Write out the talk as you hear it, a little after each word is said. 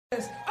A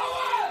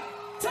one,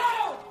 two, three,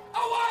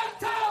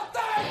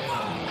 four.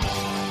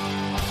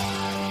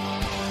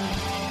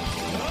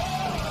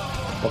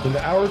 Welcome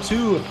to Hour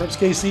 2 of Preps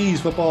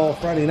KC's Football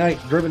Friday Night,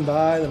 driven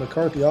by the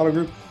McCarthy Auto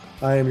Group.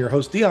 I am your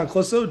host, Dion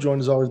Clisso, joined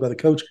as always by the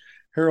coach,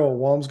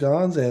 Harold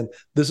Walmsgons, and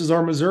this is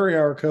our Missouri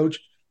Hour, coach.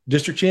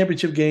 District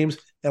championship games,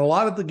 and a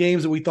lot of the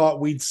games that we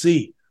thought we'd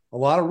see. A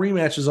lot of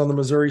rematches on the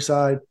Missouri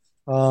side,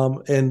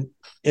 and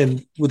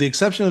with the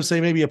exception of, say,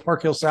 maybe a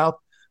Park Hill South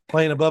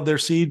playing above their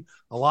seed,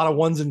 a lot of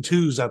 1s and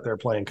 2s out there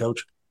playing,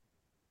 coach.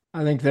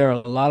 I think there are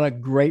a lot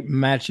of great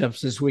matchups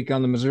this week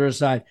on the Missouri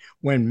side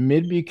when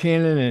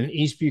Mid-Buchanan and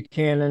East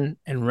Buchanan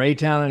and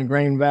Raytown and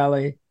Grain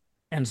Valley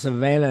and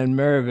Savannah and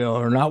Maryville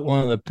are not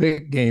one of the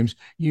pick games.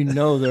 You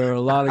know there are a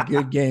lot of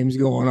good games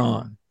going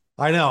on.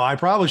 I know. I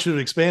probably should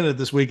have expanded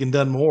this week and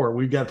done more.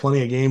 We've got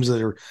plenty of games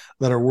that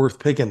are worth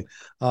picking.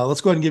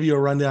 Let's go ahead and give you a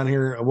rundown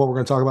here of what we're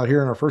going to talk about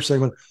here in our first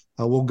segment.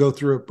 We'll go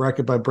through it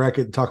bracket by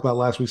bracket and talk about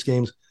last week's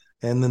games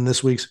and then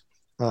this week's.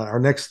 Our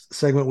next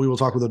segment, we will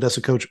talk with Odessa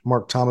coach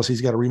Mark Thomas.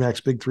 He's got a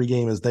Remax Big 3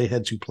 game as they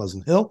head to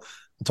Pleasant Hill.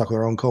 We'll talk with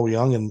our own Cole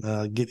Young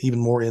and get even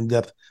more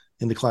in-depth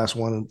into Class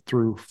 1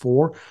 through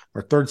 4.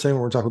 Our third segment,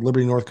 we're going to talk with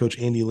Liberty North coach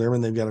Andy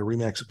Learman. They've got a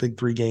Remax Big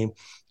 3 game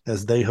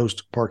as they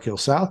host Park Hill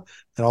South.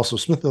 And also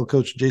Smithville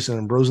coach Jason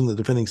Ambrosen, the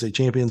defending state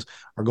champions,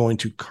 are going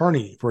to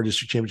Kearney for a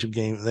district championship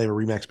game. They have a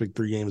Remax Big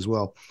 3 game as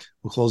well.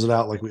 We'll close it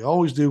out like we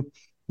always do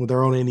with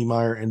our own Andy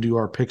Meyer and do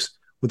our picks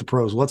with the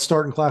pros. Let's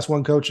start in Class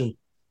 1 coaching.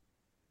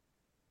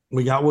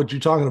 We got what you're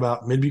talking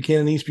about.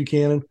 Mid-Buchanan, East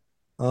Buchanan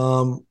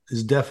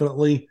is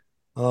definitely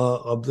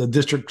a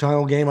district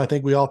title game I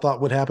think we all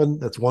thought would happen.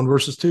 That's 1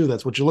 versus 2.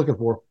 That's what you're looking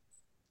for.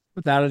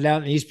 Without a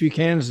doubt, East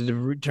Buchanan is the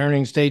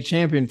returning state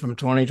champion from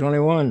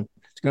 2021.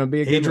 It's going to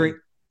be a good one.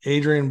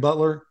 Adrian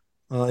Butler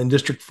in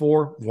District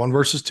 4, 1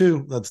 versus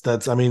 2.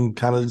 That's I mean,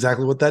 kind of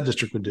exactly what that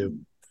district would do.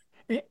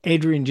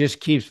 Adrian just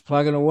keeps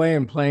plugging away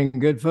and playing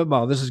good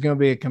football. This is going to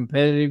be a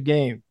competitive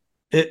game.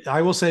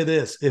 I will say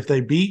this: if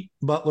they beat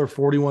Butler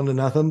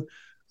 41-0,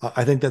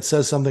 I think that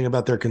says something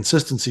about their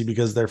consistency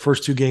because their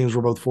first 2 games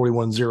were both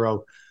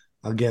 41-0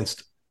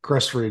 against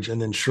Crestridge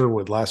and then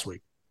Sherwood last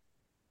week.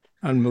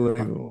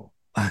 Unbelievable.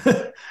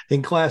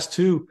 In Class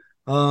 2,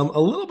 a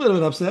little bit of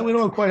an upset. We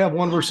don't quite have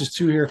 1 versus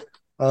 2 here.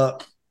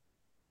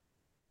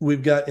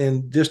 We've got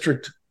in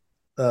District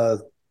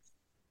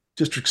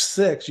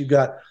 6, you've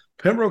got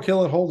Pembroke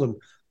Hill at Holden.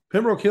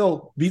 Pembroke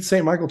Hill beat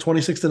St. Michael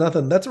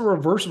 26-0. That's a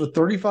reverse of a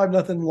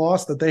 35-0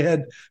 loss that they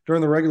had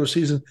during the regular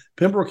season.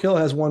 Pembroke Hill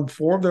has won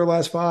 4 of their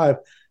last 5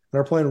 and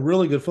are playing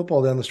really good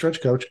football down the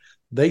stretch, coach.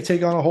 They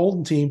take on a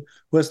Holden team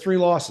who has 3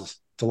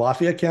 losses to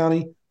Lafayette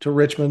County, to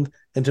Richmond,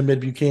 and to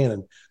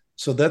Mid-Buchanan.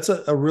 So that's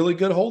a really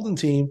good Holden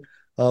team.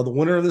 The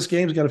winner of this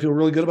game is going to feel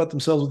really good about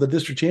themselves with the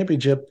district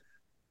championship,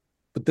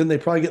 but then they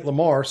probably get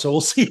Lamar. So we'll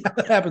see how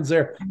that happens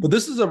there. But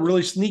this is a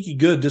really sneaky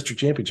good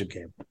district championship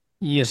game.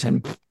 Yes,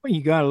 and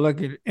you got to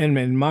look at and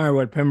admire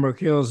what Pembroke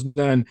Hill's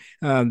done.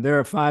 They're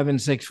a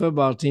 5-6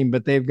 football team,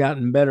 but they've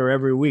gotten better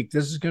every week.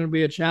 This is going to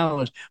be a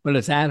challenge, but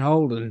it's at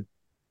Holden.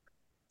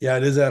 Yeah,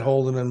 it is at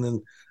Holden. And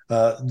then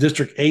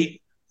District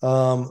 8,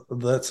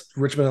 that's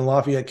Richmond and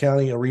Lafayette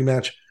County, a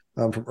rematch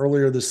from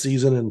earlier this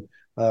season.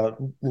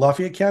 And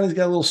Lafayette County's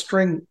got a little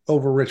string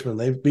over Richmond.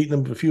 They've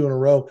beaten them a few in a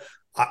row.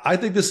 I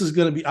think this is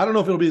going to be – I don't know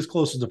if it'll be as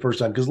close as the first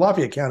time because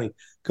Lafayette County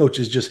coach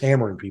is just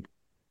hammering people.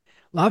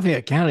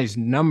 Lafayette County's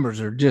numbers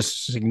are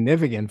just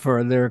significant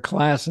for their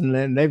class, and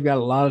then they've got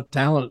a lot of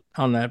talent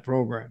on that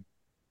program.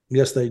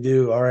 Yes, they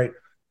do. All right.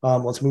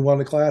 Let's move on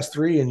to Class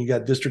 3, and you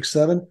got District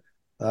 7.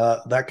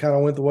 That kind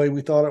of went the way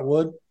we thought it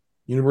would.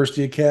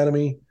 University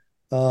Academy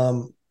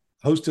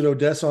hosted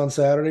Odessa on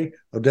Saturday.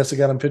 Odessa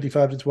got them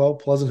 55-12.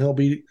 Pleasant Hill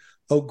beat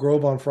Oak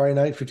Grove on Friday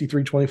night,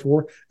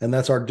 53-24, and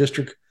that's our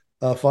district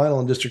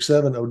final in District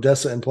 7,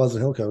 Odessa and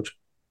Pleasant Hill, coach.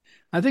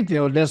 I think the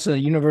Odessa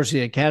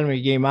University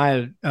Academy game,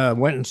 I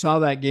went and saw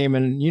that game,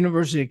 and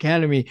University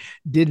Academy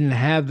didn't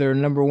have their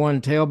number 1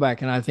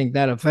 tailback, and I think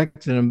that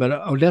affected them. But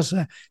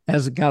Odessa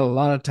has got a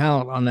lot of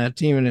talent on that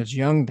team, and it's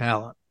young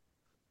talent.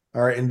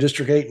 All right, in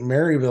District 8,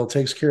 Maryville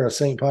takes care of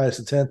St.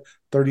 Pius X,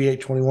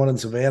 38-21 in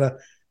Savannah.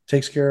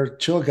 Takes care of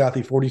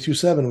Chillicothe,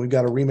 42-7. We've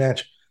got a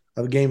rematch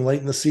of a game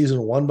late in the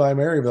season, won by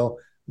Maryville.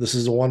 This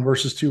is a 1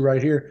 versus 2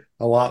 right here.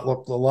 A lot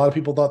of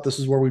people thought this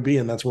is where we'd be,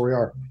 and that's where we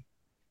are.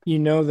 You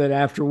know that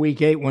after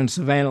week 8, when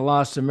Savannah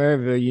lost to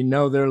Maryville, you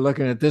know they're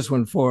looking at this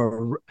one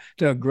for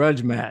a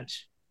grudge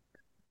match.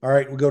 All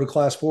right, we'll go to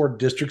Class 4,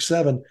 District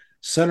 7.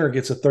 Center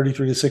gets a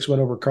 33-6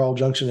 win over Carl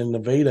Junction, and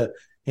Nevada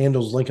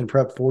handles Lincoln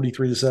Prep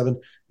 43-7.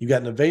 You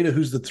got Nevada,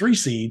 who's the 3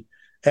 seed,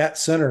 at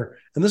Center.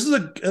 And this is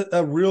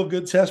a real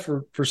good test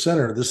for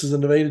Center. This is a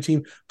Nevada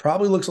team.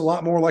 Probably looks a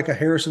lot more like a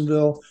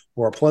Harrisonville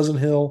or a Pleasant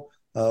Hill,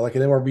 like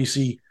an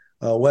MRBC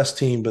West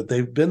team, but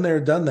they've been there,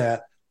 done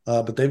that.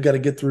 But they've got to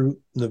get through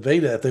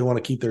Nevada if they want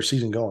to keep their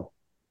season going.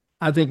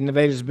 I think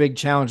Nevada's big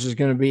challenge is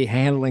going to be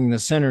handling the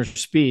Center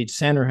speed.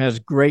 Center has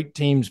great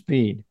team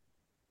speed.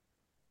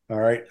 All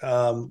right.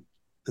 And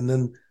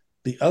then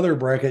the other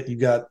bracket, you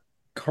got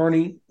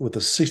Kearney with a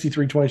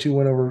 63-22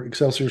 win over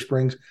Excelsior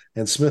Springs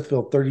and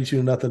Smithville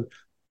 32-0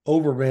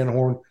 over Van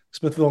Horn.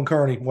 Smithville and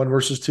Kearney, 1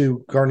 versus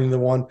 2. Kearney the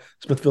 1,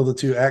 Smithville the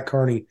 2 at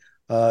Kearney.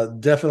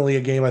 Definitely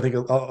a game I think a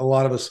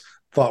lot of us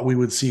thought we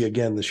would see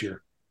again this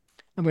year.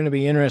 I'm going to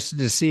be interested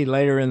to see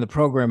later in the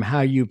program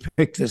how you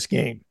pick this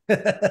game.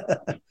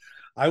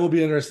 I will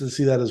be interested to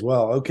see that as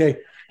well. Okay,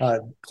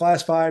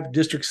 Class 5,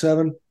 District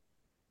 7,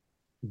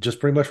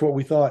 just pretty much what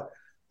we thought.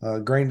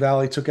 Grain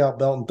Valley took out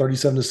Belton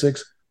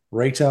 37-6.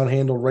 Raytown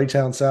handled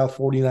Raytown South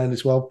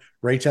 49-12.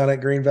 Raytown at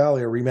Grain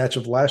Valley, a rematch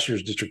of last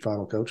year's district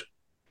final, Coach.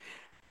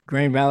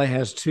 Grain Valley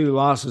has 2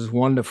 losses,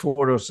 1 to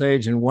Fort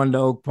Osage and 1 to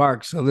Oak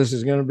Park. So this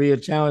is going to be a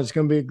challenge. It's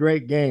going to be a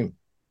great game.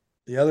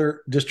 The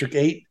other District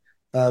 8,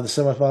 the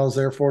semifinals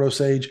there, Fort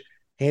Osage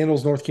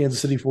handles North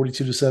Kansas City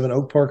 42-7.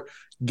 Oak Park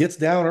gets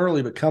down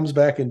early but comes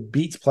back and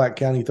beats Platte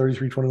County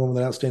 33-21 with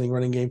an outstanding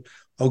running game.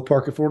 Oak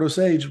Park at Fort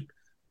Osage,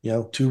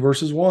 2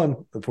 versus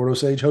 1. The Fort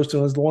Osage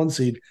hosting as the 1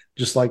 seed,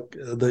 just like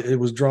it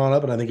was drawn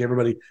up, and I think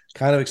everybody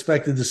kind of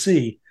expected to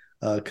see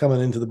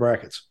coming into the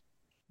brackets.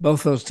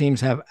 Both those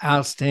teams have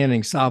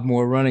outstanding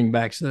sophomore running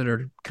backs that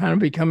are kind of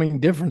becoming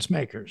difference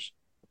makers.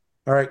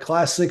 All right,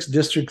 Class 6,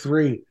 District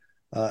 3.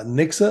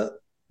 Nixa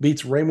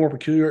beats Raymore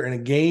Peculiar in a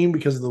game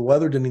because of the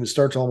weather. Didn't even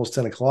start till almost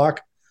 10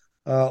 o'clock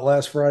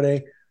last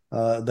Friday.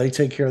 They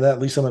take care of that.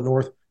 Lee Summit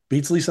North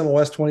beats Lee Summit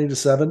West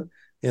 20-7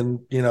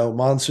 in,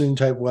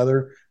 monsoon-type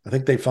weather. I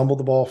think they fumbled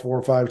the ball 4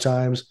 or 5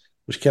 times,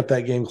 which kept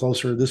that game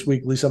closer. This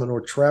week, Lee Summit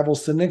North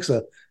travels to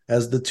Nixa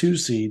as the 2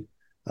 seed,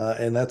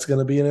 and that's going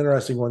to be an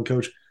interesting one,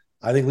 Coach.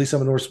 I think Lee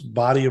Summit North's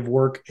body of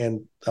work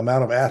and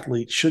amount of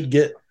athletes should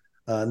get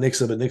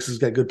Nixa, but Nixa's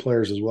got good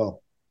players as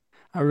well.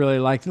 I really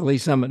like the Lee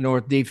Summit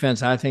North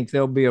defense. I think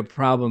they'll be a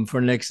problem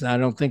for Nixa. I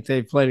don't think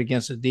they've played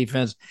against a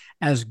defense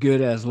as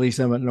good as Lee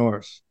Summit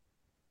North.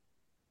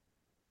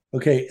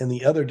 Okay, in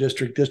the other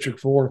district, District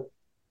 4,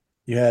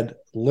 you had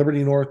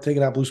Liberty North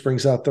taking out Blue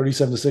Springs South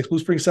 37-6. Blue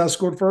Springs South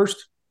scored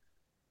first,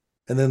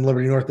 and then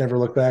Liberty North never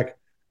looked back.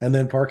 And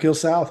then Park Hill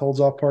South holds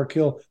off Park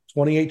Hill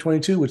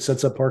 28-22, which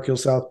sets up Park Hill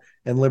South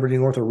and Liberty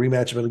North, a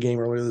rematch of a game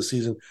earlier this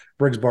season.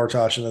 Briggs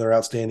Bartosh, another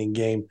outstanding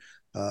game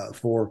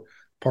for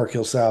Park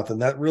Hill South.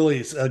 And that really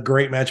is a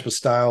great matchup of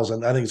styles,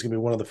 and I think it's going to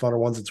be one of the funner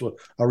ones. It's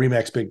a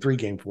RE/MAX Big 3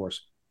 game for us.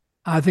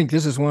 I think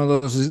this is one of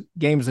those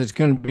games that's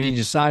going to be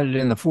decided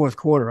in the fourth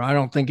quarter. I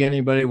don't think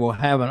anybody will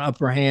have an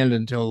upper hand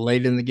until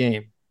late in the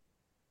game.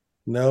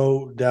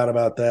 No doubt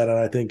about that. And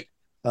I think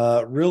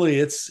really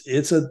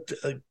it's a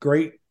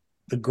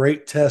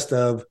great test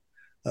of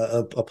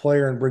a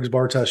player in Briggs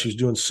Bartosh who's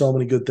doing so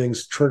many good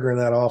things, triggering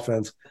that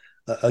offense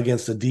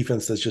against a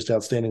defense that's just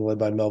outstanding, led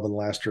by Melvin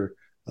Laster,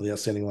 the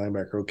outstanding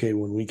linebacker. Okay,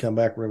 when we come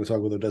back, we're going to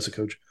talk with Odessa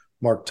coach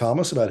Mark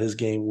Thomas about his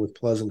game with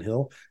Pleasant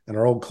Hill and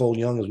our old Cole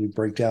Young as we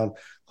break down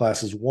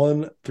classes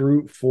 1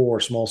 through 4,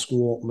 small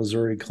school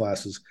Missouri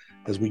classes,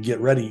 as we get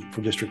ready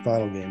for district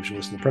final games. You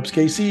listen to Preps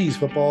KC's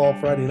Football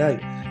Friday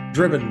Night,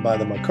 driven by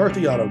the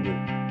McCarthy Auto Group.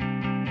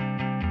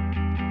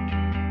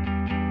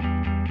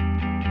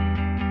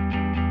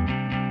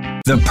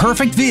 The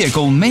perfect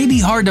vehicle may be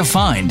hard to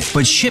find,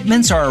 but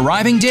shipments are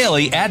arriving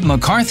daily at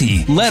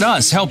McCarthy. Let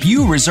us help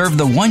you reserve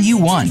the one you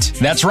want.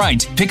 That's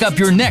right. Pick up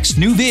your next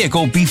new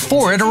vehicle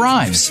before it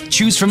arrives.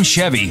 Choose from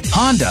Chevy,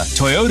 Honda,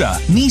 Toyota,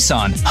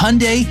 Nissan,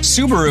 Hyundai,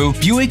 Subaru,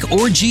 Buick,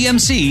 or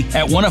GMC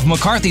at one of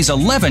McCarthy's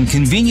 11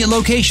 convenient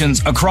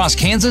locations across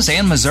Kansas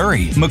and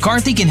Missouri.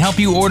 McCarthy can help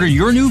you order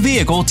your new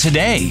vehicle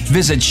today.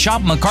 Visit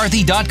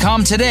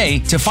shopmccarthy.com today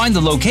to find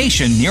the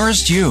location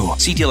nearest you.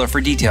 See dealer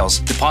for details.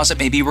 Deposit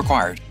may be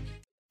required.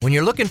 When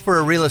you're looking for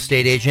a real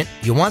estate agent,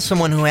 you want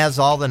someone who has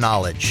all the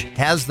knowledge,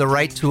 has the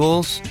right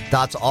tools,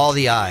 dots all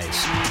the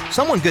I's.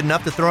 Someone good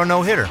enough to throw a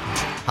no-hitter.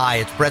 Hi,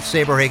 it's Brett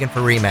Saberhagen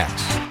for RE/MAX.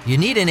 You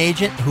need an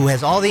agent who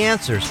has all the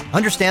answers,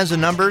 understands the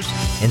numbers,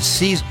 and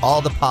sees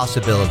all the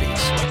possibilities.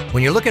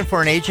 When you're looking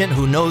for an agent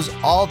who knows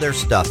all their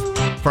stuff,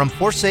 from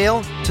for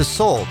sale to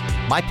sold,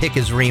 my pick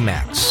is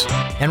RE/MAX.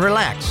 And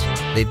relax,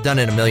 they've done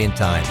it a million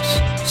times.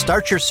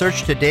 Start your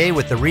search today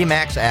with the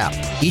RE/MAX app,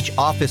 each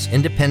office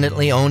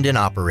independently owned and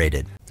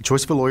operated. The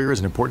choice of a lawyer is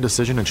an important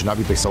decision and should not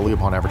be based solely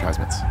upon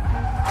advertisements.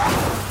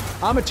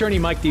 I'm attorney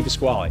Mike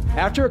DiPasquale.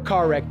 After a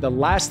car wreck, the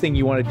last thing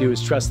you want to do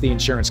is trust the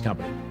insurance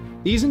company.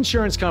 These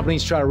insurance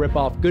companies try to rip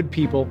off good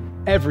people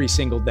every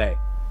single day.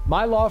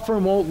 My law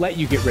firm won't let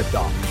you get ripped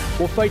off.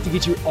 We'll fight to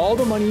get you all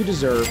the money you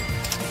deserve,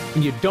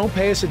 and you don't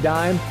pay us a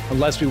dime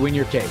unless we win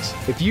your case.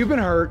 If you've been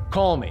hurt,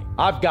 call me.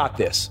 I've got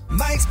this.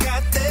 Mike's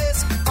got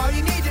this. All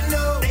you need to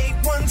know,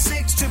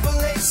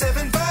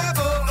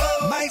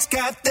 816-888-7500. Mike's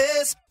got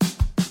this.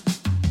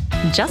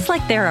 Just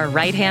like there are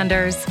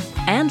right-handers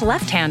and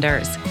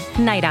left-handers,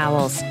 night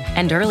owls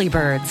and early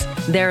birds,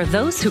 there are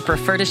those who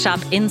prefer to shop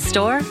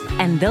in-store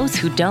and those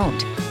who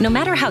don't. No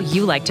matter how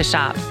you like to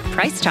shop,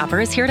 Price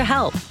Chopper is here to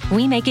help.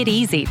 We make it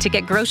easy to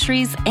get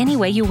groceries any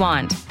way you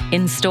want.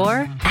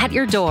 In-store, at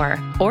your door,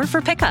 or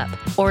for pickup.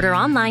 Order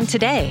online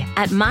today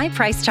at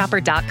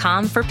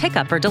mypricechopper.com for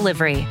pickup or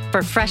delivery.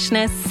 For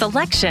freshness,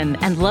 selection,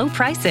 and low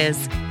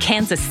prices,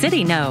 Kansas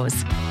City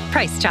knows.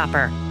 Price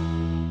Chopper.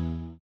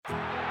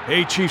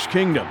 Hey, Chiefs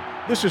Kingdom.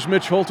 This is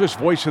Mitch Holtis,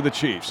 voice of the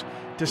Chiefs.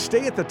 To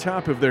stay at the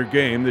top of their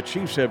game, the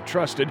Chiefs have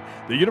trusted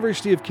the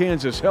University of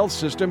Kansas Health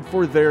System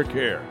for their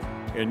care,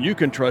 and you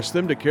can trust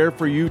them to care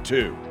for you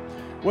too.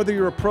 Whether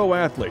you're a pro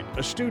athlete,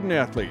 a student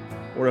athlete,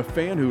 or a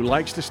fan who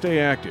likes to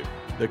stay active,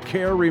 the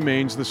care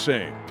remains the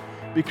same.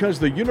 Because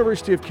the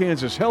University of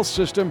Kansas Health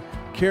System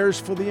cares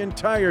for the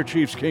entire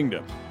Chiefs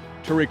Kingdom.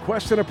 To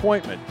request an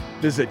appointment,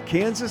 visit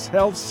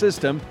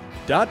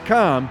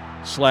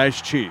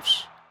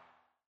kansashealthsystem.com/Chiefs.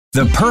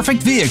 The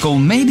perfect vehicle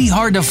may be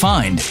hard to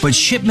find, but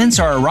shipments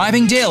are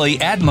arriving daily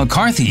at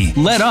McCarthy.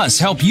 Let us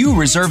help you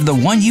reserve the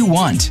one you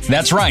want.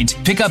 That's right.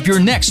 Pick up your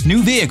next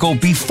new vehicle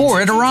before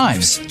it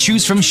arrives.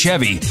 Choose from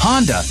Chevy,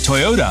 Honda,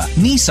 Toyota,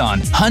 Nissan,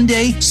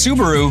 Hyundai,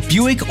 Subaru,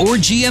 Buick, or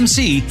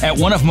GMC at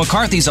one of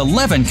McCarthy's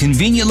 11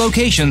 convenient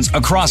locations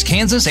across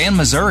Kansas and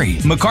Missouri.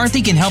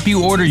 McCarthy can help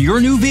you order your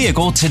new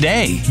vehicle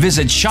today.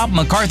 Visit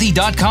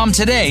shopmccarthy.com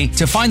today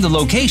to find the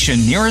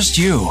location nearest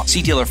you.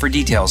 See dealer for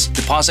details.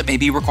 Deposit may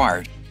be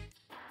required.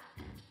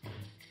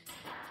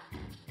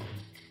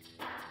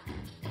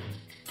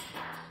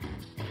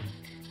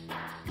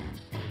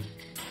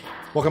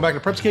 Welcome back to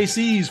Preps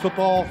KC's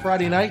Football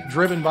Friday Night,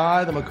 driven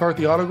by the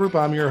McCarthy Auto Group.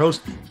 I'm your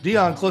host,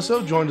 Dion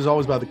Clisso, joined as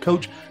always by the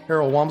coach,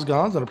 Harold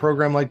Wamsgans. And a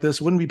program like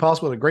this wouldn't be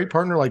possible with a great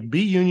partner like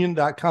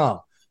BUnion.com.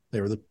 They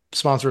were the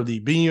sponsor of the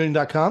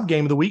BUnion.com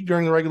Game of the Week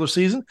during the regular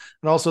season,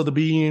 and also the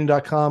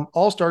BUnion.com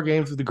All-Star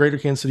Games with the Greater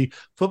Kansas City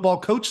Football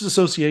Coaches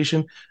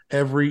Association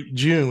every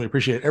June. We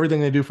appreciate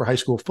everything they do for high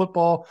school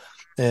football,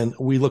 and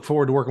we look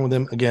forward to working with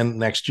them again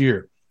next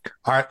year.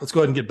 All right, let's go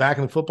ahead and get back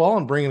into football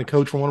and bring in a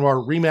coach from one of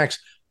our RE/MAX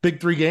Big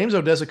Three games,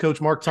 Odessa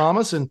coach Mark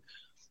Thomas. And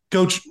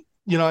coach,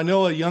 I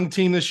know a young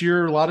team this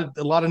year, a lot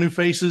of new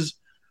faces.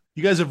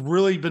 You guys have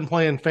really been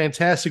playing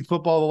fantastic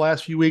football the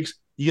last few weeks.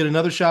 You get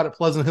another shot at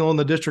Pleasant Hill in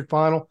the district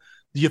final.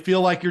 Do you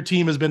feel like your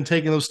team has been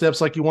taking those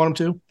steps like you want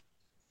them to?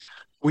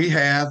 We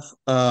have.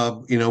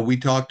 We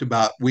talked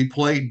about, we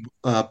played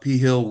P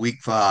Hill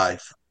week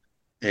 5,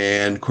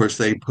 and of course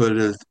they put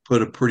a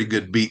pretty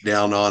good beat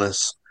down on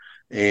us,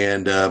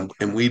 and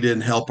we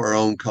didn't help our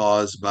own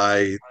cause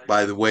by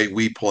the way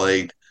we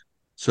played.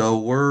 So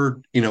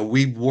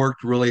we've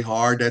worked really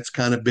hard. That's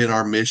kind of been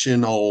our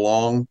mission all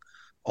along.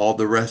 All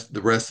the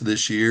rest of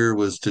this year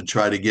was to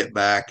try to get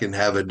back and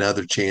have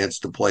another chance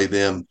to play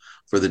them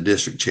for the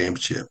district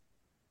championship.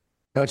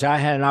 Coach, I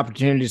had an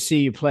opportunity to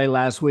see you play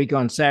last week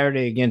on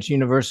Saturday against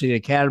University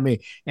Academy,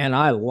 and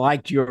I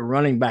liked your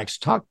running backs.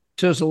 Talk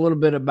to us a little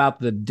bit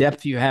about the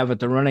depth you have at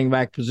the running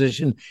back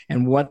position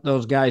and what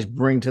those guys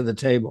bring to the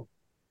table.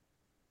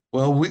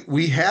 Well,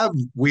 we have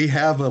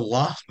a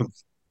lot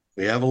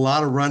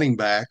of running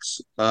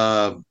backs.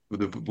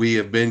 We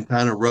have been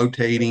kind of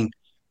rotating.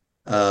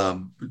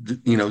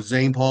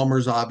 Zane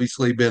Palmer's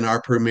obviously been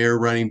our premier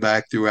running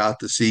back throughout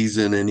the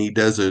season, and he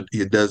does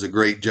a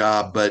great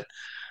job. But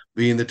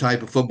being the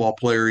type of football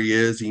player he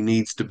is, he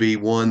needs to be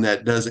one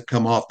that doesn't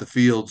come off the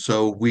field.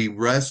 So we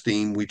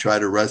try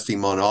to rest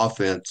him on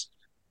offense.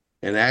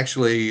 And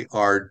actually,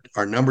 our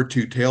number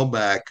 2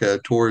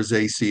 tailback tore his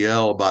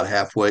ACL about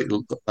halfway,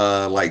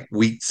 like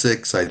week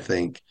 6, I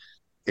think.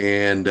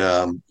 And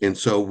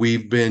so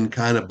we've been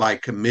kind of by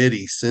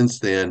committee since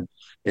then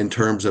in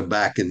terms of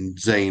backing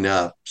Zane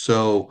up.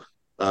 So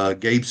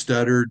Gabe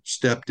Studdard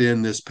stepped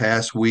in this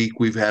past week.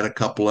 We've had a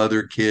couple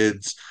other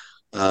kids.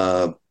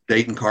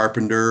 Dayton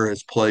Carpenter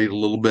has played a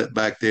little bit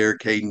back there.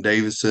 Caden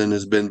Davison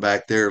has been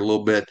back there a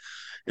little bit.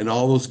 And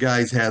all those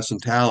guys have some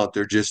talent.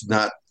 They're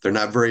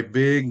not very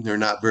big. They're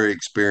not very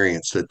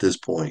experienced at this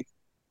point.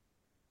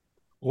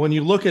 When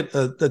you look at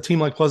a team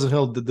like Pleasant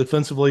Hill,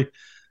 defensively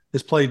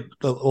has played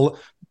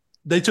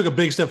they took a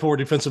big step forward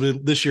defensively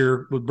this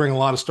year, would bring a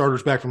lot of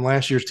starters back from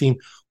last year's team.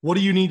 What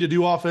do you need to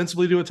do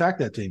offensively to attack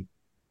that team?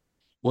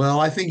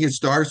 Well, I think it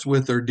starts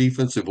with their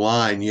defensive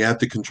line. You have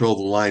to control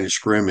the line of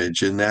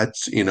scrimmage, and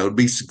that's, to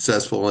be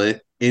successful in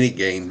any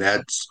game,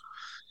 that's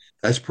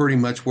pretty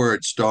much where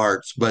it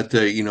starts. But,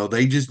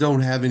 they just don't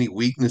have any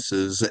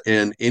weaknesses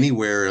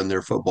anywhere in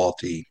their football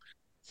team.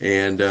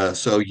 And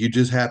so you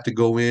just have to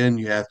go in,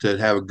 you have to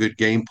have a good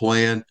game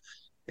plan,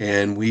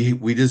 and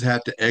we just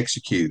have to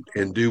execute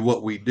and do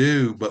what we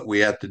do, but we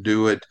have to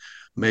do it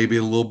maybe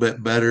a little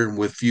bit better and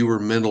with fewer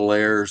mental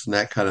errors and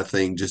that kind of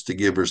thing, just to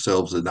give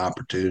ourselves an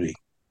opportunity.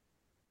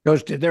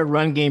 Coach, did their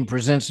run game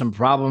present some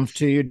problems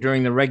to you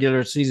during the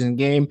regular season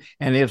game?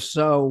 And if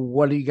so,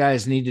 what do you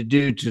guys need to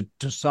do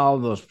to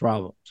solve those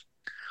problems?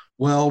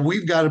 Well,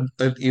 we've got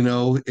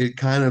it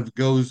kind of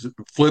goes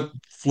flip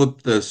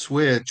the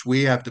switch.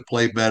 We have to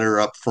play better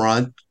up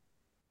front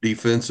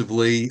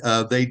defensively.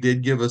 They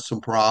did give us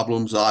some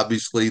problems.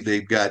 Obviously,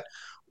 they've got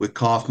with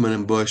Kaufman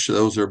and Bush.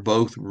 Those are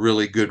both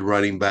really good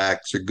running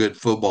backs. They're good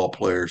football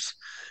players.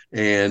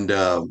 And,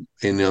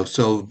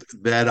 so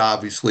that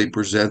obviously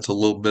presents a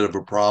little bit of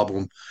a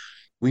problem.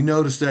 We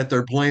noticed that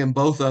they're playing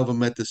both of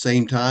them at the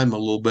same time a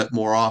little bit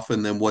more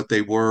often than what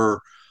they were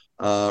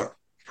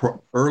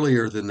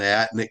earlier than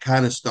that. And it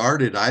kind of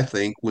started, I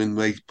think, when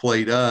they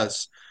played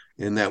us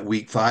in that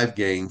week 5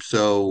 game.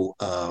 So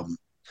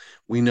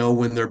we know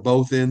when they're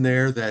both in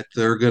there that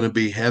they're going to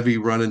be heavy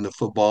running the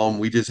football, and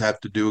we just have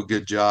to do a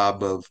good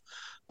job of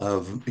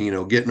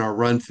getting our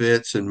run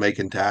fits and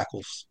making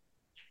tackles.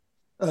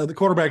 The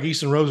quarterback,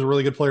 Easton Rose, is a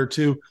really good player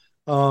too.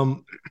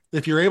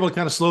 If you're able to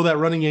kind of slow that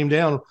running game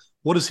down,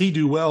 what does he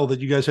do well that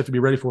you guys have to be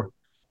ready for?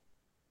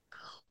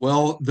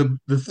 Well,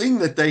 the thing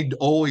that they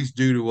always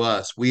do to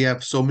us, we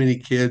have so many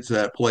kids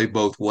that play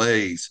both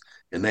ways,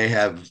 and they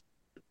have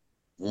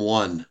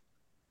one.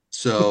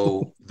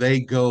 So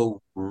they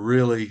go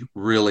really,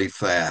 really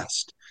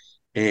fast.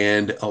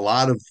 And a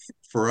lot of,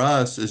 for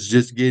us, is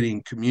just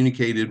getting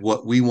communicated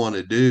what we want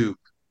to do.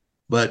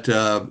 But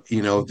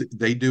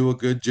they do a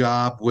good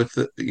job with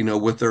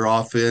with their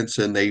offense,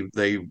 and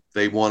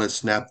they want to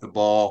snap the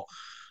ball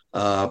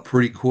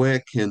pretty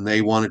quick, and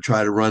they want to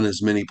try to run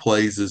as many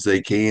plays as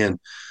they can.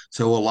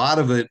 So a lot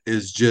of it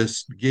is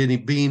just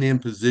being in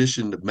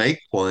position to make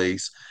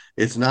plays.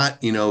 It's not,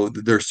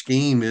 their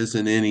scheme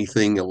isn't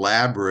anything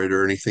elaborate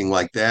or anything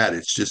like that.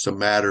 It's just a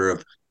matter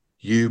of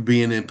you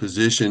being in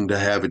position to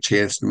have a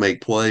chance to make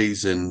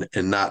plays and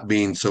not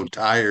being so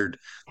tired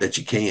that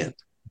you can't.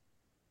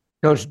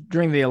 Coach,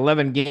 during the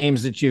 11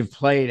 games that you've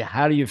played,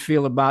 how do you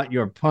feel about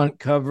your punt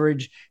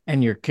coverage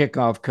and your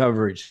kickoff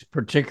coverage,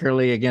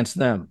 particularly against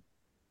them?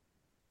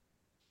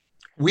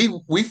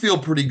 We feel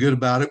pretty good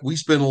about it. We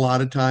spend a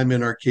lot of time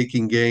in our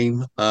kicking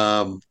game.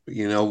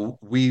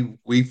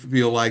 We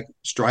feel like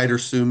Strider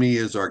Sumi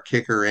is our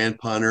kicker and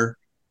punter.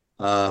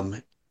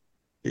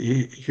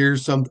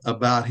 Here's some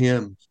about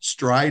him.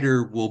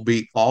 Strider will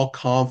be all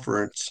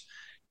conference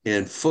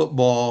in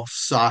football,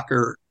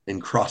 soccer,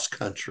 and cross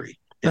country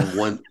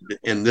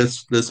in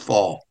this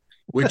fall,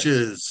 which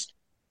is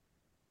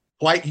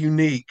quite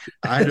unique.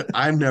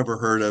 I've never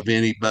heard of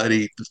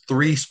anybody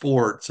 3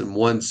 sports in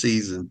one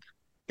season,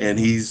 and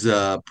he's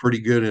pretty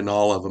good in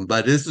all of them.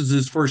 But this is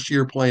his first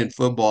year playing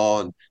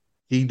football, and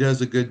he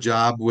does a good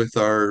job with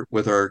our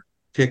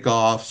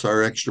kickoffs,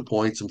 our extra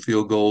points and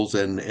field goals,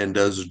 and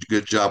does a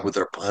good job with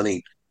our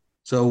punting.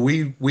 So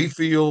we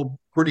feel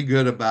pretty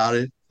good about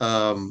it.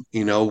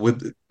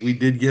 We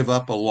did give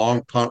up a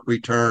long punt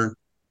return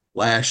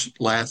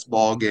last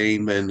ball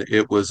game, and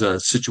it was a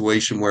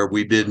situation where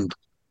we didn't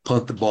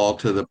punt the ball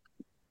to the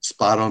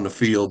spot on the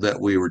field that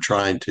we were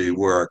trying to,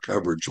 where our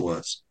coverage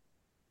was.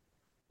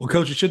 Well,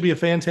 Coach, it should be a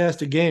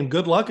fantastic game.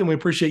 Good luck, and we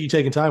appreciate you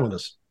taking time with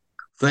us.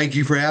 Thank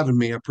you for having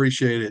me. I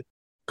appreciate it.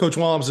 Coach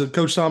Wallums,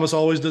 Coach Thomas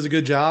always does a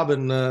good job,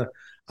 and I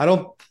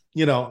think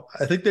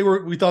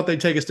we thought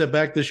they'd take a step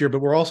back this year, but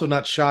we're also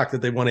not shocked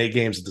that they won 8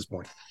 games at this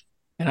point.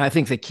 And I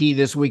think the key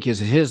this week is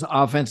his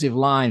offensive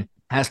line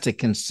has to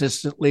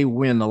consistently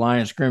win the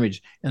line of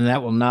scrimmage, and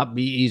that will not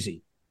be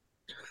easy.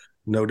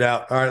 No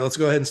doubt. All right, let's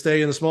go ahead and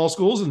stay in the small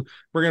schools and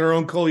bring in our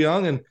own Cole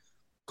Young. And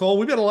Cole,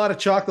 we've got a lot of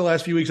chalk the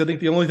last few weeks. I think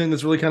the only thing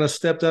that's really kind of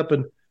stepped up,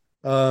 and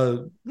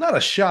not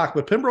a shock,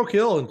 but Pembroke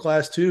Hill in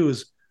Class 2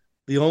 is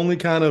the only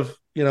kind of,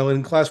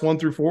 in Class 1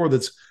 through 4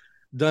 that's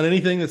done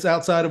anything that's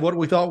outside of what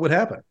we thought would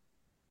happen.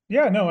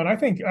 Yeah, no, and I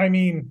think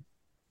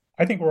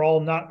we're all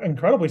not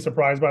incredibly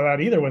surprised by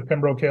that either with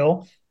Pembroke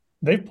Hill.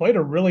 They've played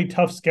a really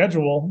tough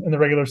schedule in the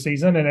regular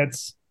season, and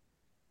it's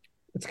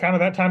kind of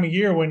that time of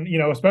year when,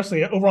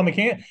 especially over on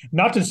the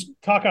not to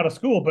talk out of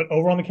school, but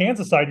over on the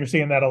Kansas side, you're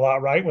seeing that a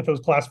lot, right? With those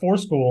Class 4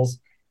 schools.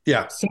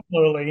 Yeah.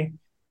 Similarly,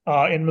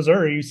 in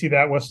Missouri, you see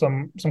that with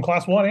some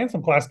Class 1 and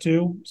some Class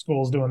 2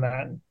 schools doing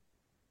that.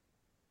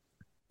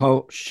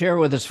 Oh, share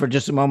with us for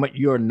just a moment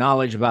your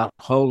knowledge about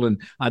Holden.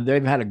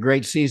 They've had a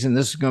great season.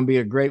 This is going to be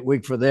a great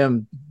week for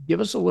them.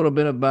 Give us a little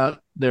bit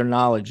about your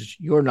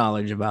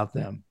knowledge about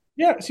them.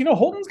 Yeah, so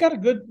Holden's got a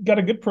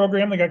good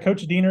program. They got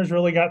Coach Diener's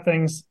really got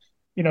things,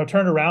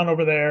 turned around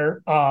over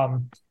there.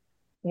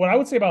 What I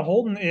would say about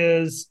Holden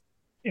is,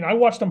 I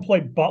watched them play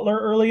Butler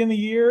early in the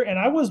year, and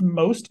I was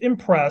most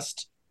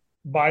impressed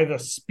by the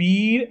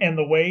speed and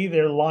the way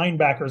their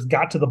linebackers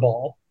got to the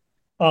ball.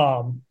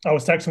 I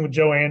was texting with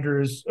Joe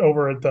Andrews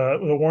over at the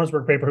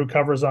Warrensburg paper who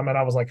covers them, and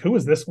I was like, who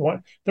is this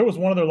one? There was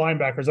one of their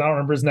linebackers. I don't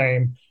remember his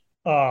name.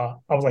 I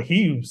was like,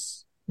 he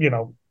was,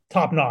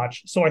 top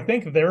notch. So I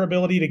think their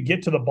ability to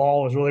get to the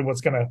ball is really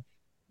what's going to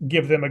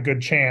give them a good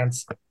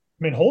chance. I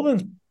mean,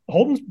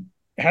 Holden's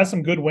has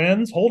some good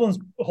wins.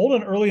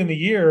 Holden early in the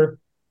year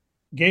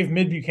gave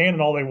Mid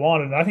Buchanan all they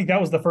wanted. And I think that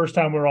was the first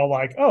time we were all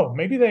like, oh,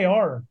 maybe they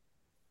are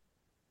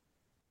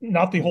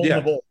not the Holden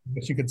of old,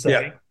 as you could say.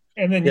 Yeah.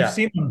 And then you've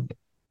seen them,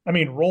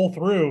 roll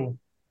through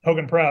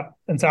Hogan Prep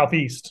and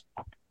Southeast.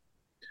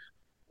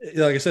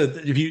 Like I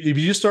said, if you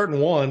just start in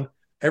 1,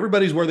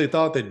 everybody's where they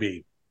thought they'd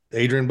be.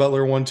 Adrian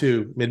Butler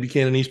 1-2, Mid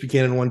Buchanan, East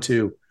Buchanan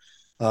 1-2.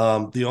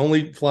 The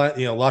only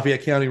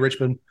Lafayette County,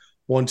 Richmond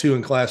 1-2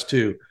 in Class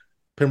 2.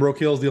 Pembroke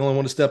Hill is the only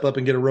one to step up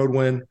and get a road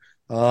win,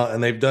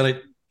 and they've done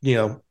it,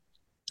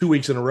 2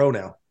 weeks in a row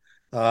now.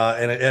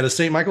 And at a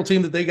St. Michael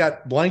team that they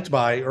got blanked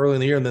by early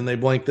in the year, and then they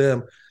blanked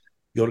them.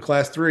 Go to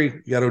Class 3,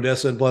 you got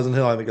Odessa and Pleasant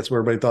Hill. I think that's where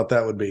everybody thought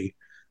that would be,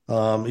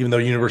 even though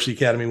University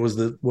Academy was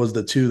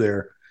the 2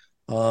 there.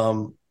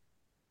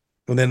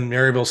 And then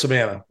Maryville,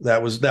 Savannah.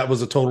 That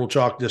was a total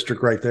chalk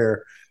district right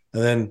there.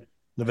 And then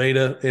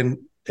Nevada and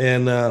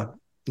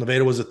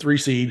Nevada was a 3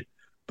 seed,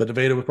 but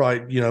Nevada would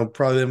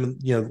probably them,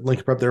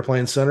 Lincoln Prep, they're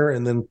playing center,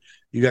 and then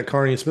you got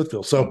Kearney and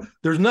Smithville. So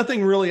there's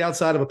nothing really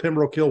outside of a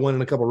Pembroke Hill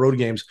winning a couple of road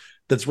games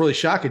that's really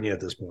shocking you at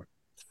this point.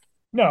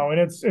 No,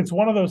 and it's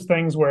one of those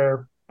things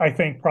where I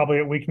think probably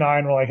at week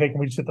 9 we're like, hey, can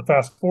we just hit the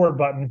fast forward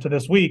button to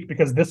this week,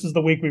 because this is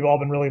the week we've all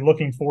been really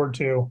looking forward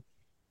to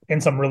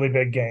in some really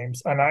big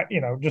games. And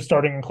just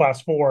starting in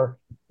Class 4,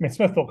 I mean,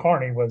 Smithville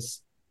Kearney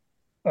was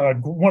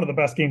one of the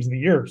best games of the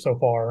year so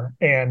far,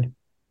 and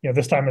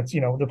this time it's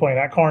they're playing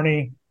at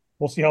Kearney.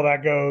 We'll see how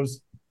that goes.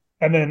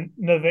 And then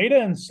Nevada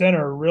and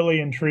Center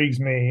really intrigues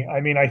me. I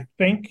mean, I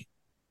think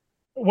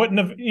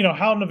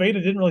how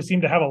Nevada didn't really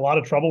seem to have a lot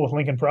of trouble with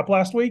Lincoln Prep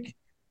last week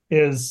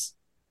is,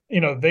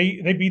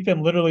 they beat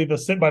them literally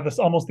by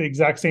almost the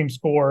exact same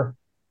score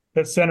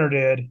that Center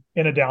did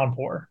in a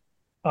downpour.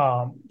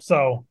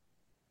 So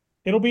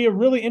it'll be a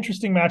really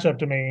interesting matchup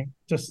to me.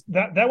 Just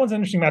that one's an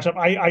interesting matchup.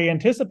 I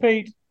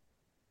anticipate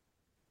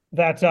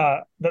that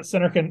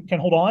Center can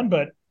hold on,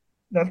 but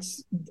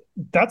that's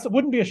it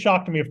wouldn't be a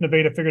shock to me if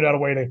Nevada figured out a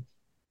way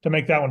to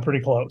make that one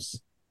pretty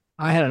close.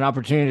 I had an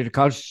opportunity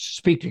to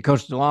speak to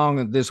Coach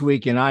DeLong this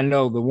week, and I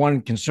know the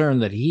one concern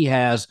that he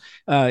has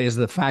is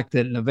the fact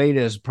that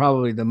Nevada is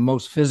probably the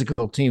most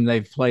physical team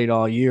they've played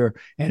all year,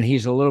 and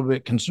he's a little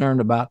bit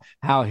concerned about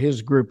how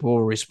his group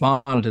will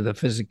respond to the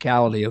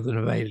physicality of the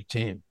Nevada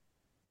team.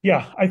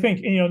 Yeah, I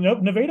think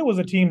Nevada was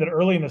a team that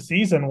early in the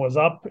season was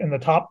up in the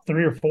top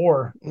 3 or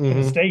 4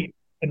 in the state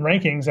in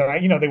rankings,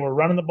 and they were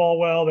running the ball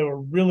well. They were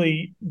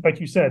really, like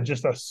you said,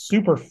 just a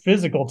super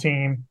physical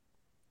team.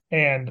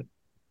 And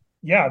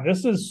yeah,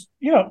 this is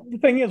the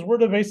thing is, we're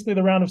to basically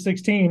the round of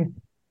 16.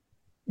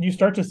 You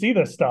start to see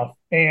this stuff,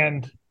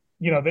 and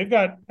I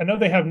know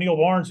they have Neil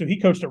Barnes, who he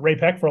coached at Ray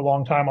Peck for a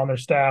long time, on their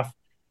staff.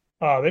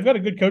 They've got a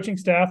good coaching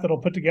staff that'll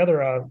put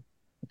together a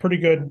pretty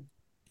good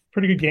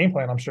game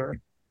plan, I'm sure.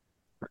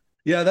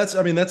 Yeah, that's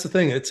the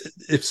thing.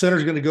 If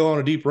Center's going to go on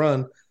a deep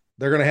run,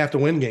 they're going to have to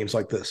win games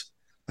like this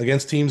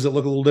against teams that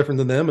look a little different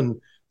than them,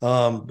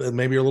 and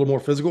maybe are a little more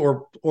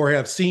physical or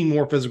have seen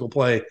more physical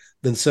play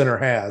than Center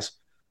has.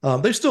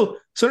 They still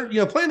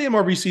Center, playing the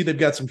MRBC, they've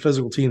got some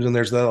physical teams in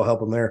there, so that'll help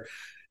them there.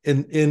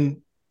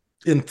 In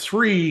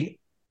 3,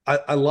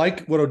 I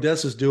like what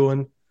Odessa's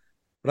doing,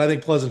 but I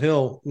think Pleasant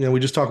Hill. We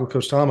just talked with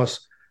Coach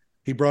Thomas.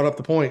 He brought up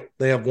the point.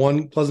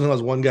 Pleasant Hill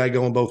has one guy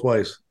going both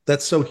ways.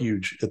 That's so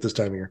huge at this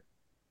time of year.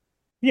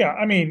 Yeah,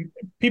 I mean,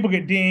 people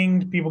get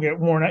dinged, people get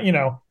worn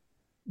out.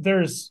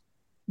 There's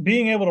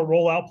being able to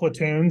roll out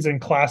platoons in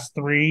Class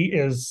 3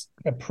 is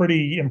a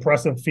pretty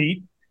impressive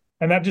feat.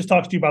 And that just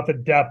talks to you about the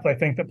depth, I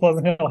think, that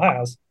Pleasant Hill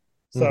has.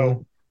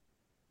 So,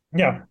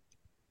 yeah.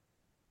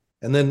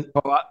 And then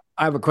I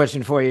have a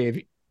question for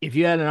you. If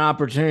you had an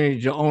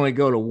opportunity to only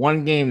go to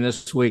one game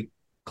this week,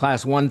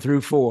 Class 1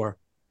 through 4,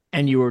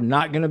 and you were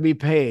not going to be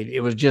paid,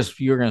 it was just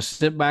you're going to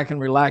sit back and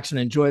relax and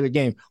enjoy the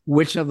game,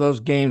 which of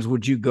those games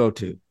would you go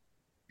to?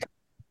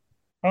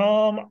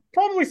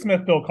 Probably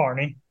Smithville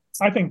Kearney.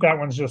 I think that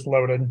one's just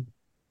loaded.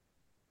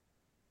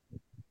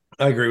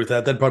 I agree with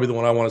that. That'd probably be the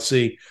one I want to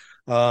see.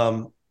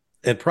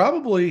 And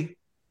probably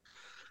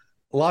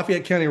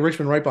Lafayette County and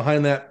Richmond right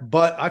behind that.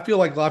 But I feel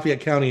like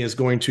Lafayette County is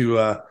going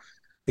to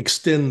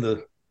extend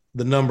the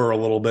number a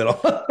little bit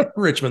on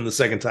Richmond the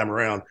second time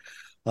around.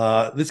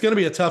 It's going to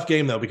be a tough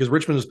game, though, because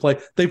Richmond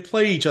they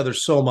play each other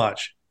so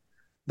much.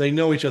 They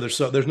know each other,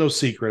 so there's no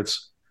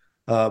secrets.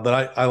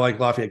 But I like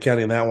Lafayette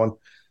County in that one.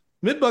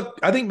 Midbuck,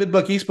 I think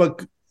Midbuck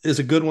Eastbuck is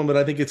a good one, but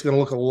I think it's going to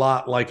look a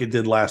lot like it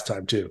did last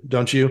time too,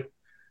 don't you?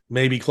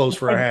 Maybe close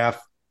for a half,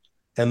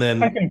 and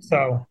then I think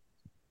so.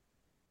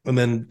 And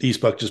then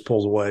Eastbuck just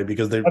pulls away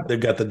because they've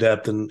got the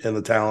depth and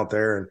the talent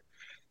there.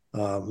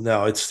 And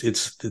no, it's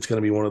going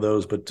to be one of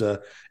those, but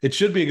it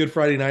should be a good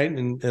Friday night,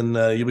 and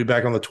you'll be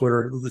back on the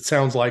Twitter. It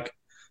sounds like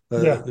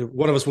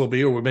one of us will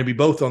be, or maybe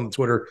both on the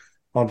Twitter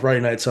on Friday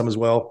night, some as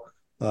well.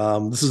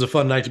 This is a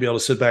fun night to be able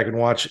to sit back and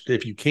watch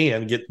if you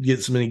can get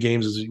as many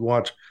games as you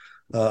watch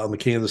on the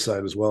Kansas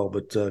side as well.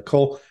 But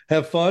Cole,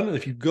 have fun.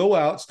 If you go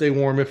out, stay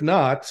warm. If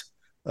not,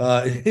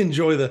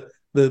 enjoy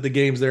the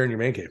games there in your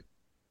man cave.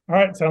 All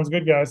right. Sounds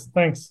good, guys.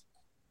 Thanks.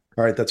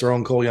 All right. That's our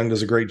own Cole Young.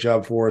 Does a great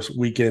job for us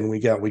week in,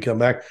 week out. We come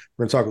back.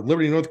 We're going to talk with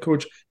Liberty North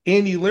coach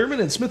Andy Learman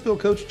and Smithville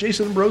coach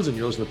Jason Ambrosen.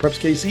 You're listening to Preps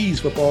KC's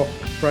Football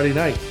Friday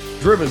Night,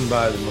 driven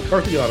by the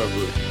McCarthy Auto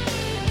Group.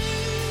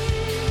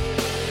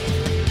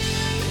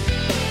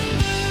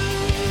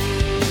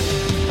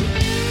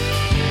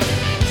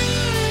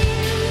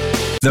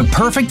 The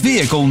perfect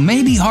vehicle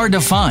may be hard to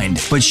find,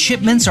 but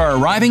shipments are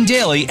arriving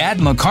daily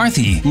at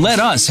McCarthy. Let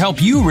us help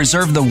you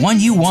reserve the one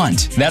you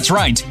want. That's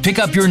right. Pick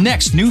up your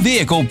next new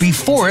vehicle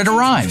before it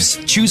arrives.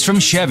 Choose from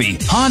Chevy,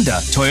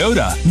 Honda,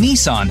 Toyota,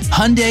 Nissan,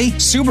 Hyundai,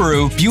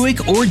 Subaru,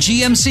 Buick, or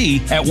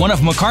GMC at one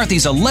of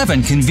McCarthy's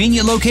 11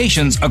 convenient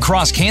locations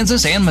across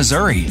Kansas and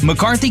Missouri.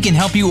 McCarthy can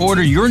help you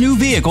order your new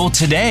vehicle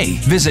today.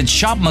 Visit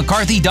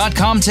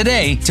shopmccarthy.com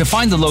today to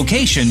find the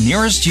location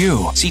nearest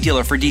you. See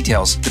dealer for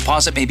details.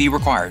 Deposit may be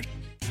required.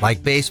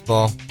 Like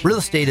baseball, real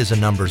estate is a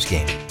numbers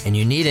game, and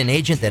you need an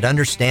agent that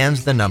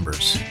understands the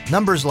numbers.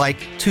 Numbers like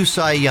 2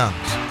 Cy Youngs,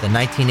 the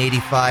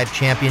 1985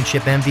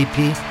 championship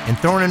MVP, and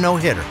throwing a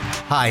no-hitter.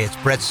 Hi, it's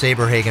Brett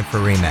Saberhagen for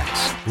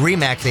RE/MAX.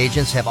 RE/MAX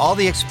agents have all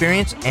the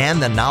experience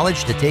and the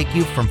knowledge to take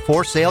you from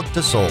for sale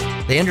to sold.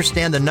 They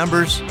understand the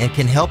numbers and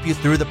can help you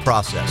through the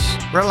process.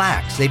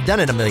 Relax, they've done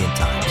it a million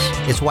times.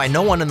 It's why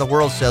no one in the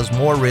world sells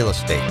more real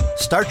estate.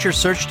 Start your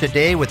search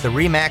today with the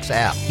RE/MAX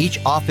app, each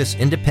office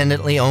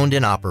independently owned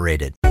and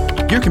operated.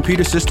 Your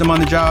computer system on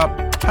the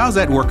job, how's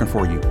that working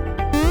for you?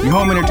 Your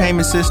home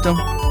entertainment system,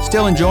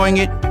 still enjoying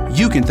it?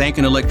 You can thank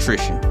an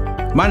electrician.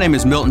 My name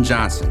is Milton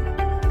Johnson,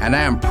 and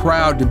I am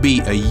proud to be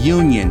a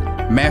union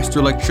master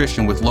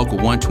electrician with Local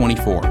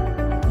 124.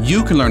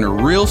 You can learn a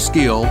real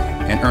skill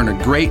and earn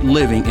a great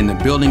living in the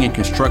building and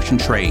construction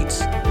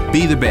trades.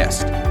 Be the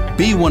best.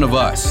 Be one of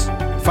us.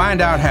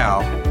 Find out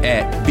how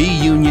at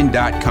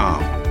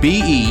beunion.com.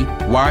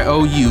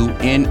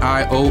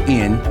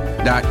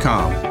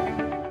 BEYOUNION.com.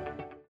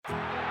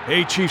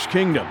 Hey, Chiefs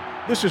Kingdom.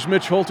 This is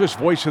Mitch Holtis,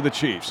 voice of the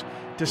Chiefs.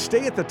 To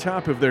stay at the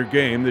top of their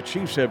game, the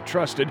Chiefs have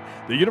trusted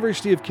the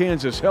University of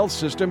Kansas Health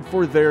System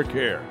for their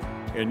care.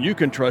 And you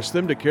can trust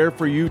them to care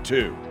for you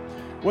too.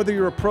 Whether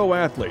you're a pro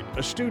athlete,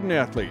 a student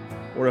athlete,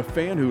 or a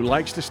fan who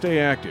likes to stay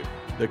active,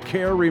 the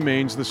care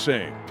remains the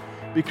same.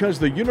 Because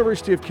the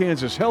University of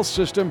Kansas Health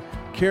System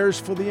cares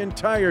for the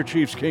entire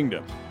Chiefs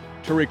Kingdom.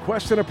 To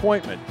request an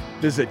appointment,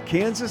 visit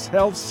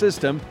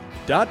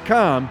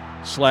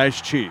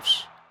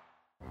kansashealthsystem.com/Chiefs.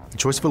 The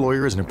choice of a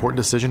lawyer is an important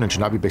decision and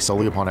should not be based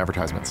solely upon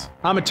advertisements.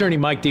 I'm attorney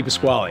Mike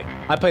DePasquale.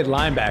 I played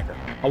linebacker.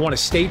 I won a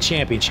state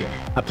championship.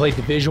 I played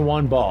Division I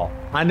ball.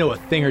 I know a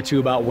thing or two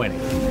about winning.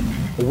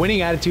 A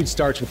winning attitude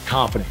starts with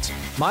confidence.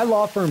 My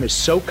law firm is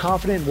so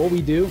confident in what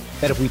we do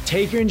that if we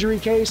take your injury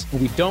case and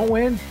we don't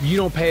win, you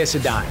don't pay us a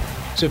dime.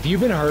 So if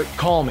you've been hurt,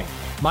 call me.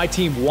 My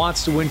team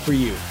wants to win for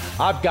you.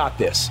 I've got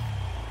this.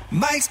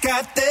 Mike's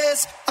got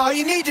this. All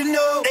you need to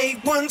know.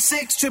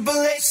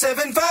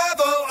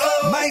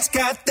 816-888-7500. Mike's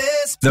got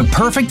this. The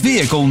perfect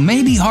vehicle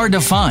may be hard to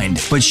find,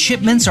 but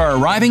shipments are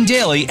arriving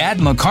daily at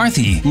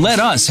McCarthy. Let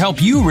us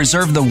help you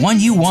reserve the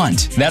one you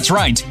want. That's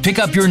right. Pick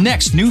up your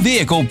next new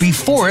vehicle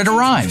before it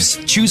arrives.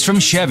 Choose from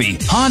Chevy,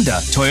 Honda,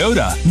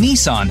 Toyota,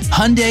 Nissan,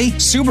 Hyundai,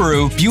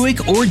 Subaru,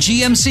 Buick, or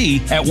GMC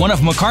at one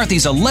of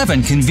McCarthy's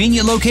 11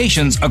 convenient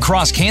locations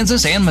across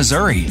Kansas and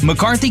Missouri.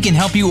 McCarthy can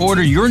help you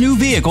order your new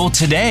vehicle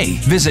today.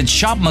 Visit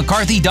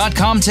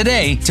shopmccarthy.com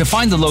today to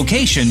find the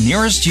location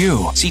nearest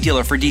you. See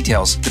dealer for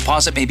details.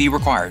 Deposit may be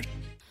required.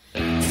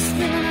 Welcome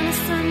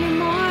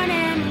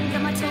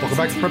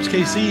back to Preps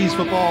KC's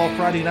Football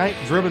Friday Night,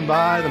 driven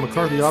by the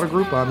McCarthy Auto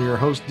Group. I'm your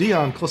host,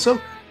 Dion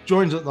Clisso,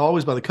 joined as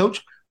always by the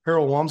coach,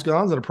 Harold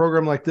Wamsgans. And a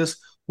program like this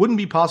wouldn't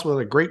be possible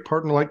without a great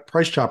partner like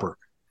Price Chopper.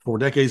 For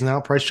decades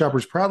now, Price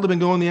Chopper's proudly been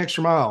going the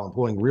extra mile,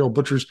 employing real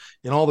butchers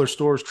in all their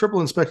stores,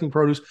 triple inspecting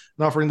produce,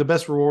 and offering the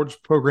best rewards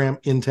program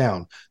in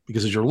town.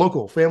 Because as your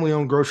local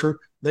family-owned grocer,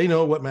 they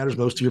know what matters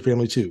most to your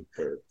family too.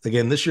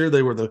 Again, this year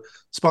they were the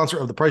sponsor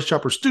of the Price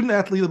Chopper Student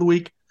Athlete of the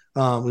Week.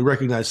 We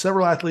recognize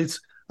several athletes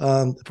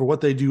for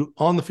what they do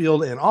on the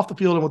field and off the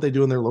field and what they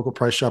do in their local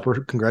Price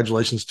Chopper.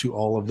 Congratulations to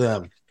all of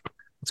them.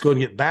 Let's go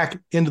ahead and get back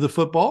into the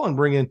football and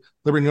bring in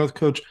Liberty North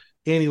coach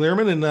Andy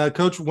Lehrman. And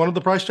coach, one of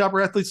the Price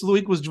Chopper athletes of the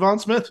week was Javon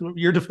Smith,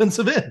 your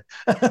defensive end.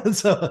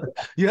 So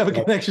you have a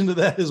connection to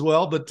that as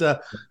well. But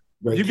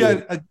you've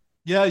got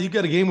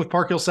a game with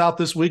Park Hill South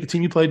this week, a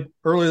team you played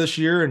earlier this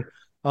year, and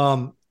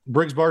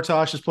Briggs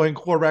Bartosh is playing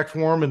quarterback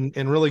for him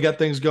and really got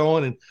things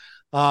going. And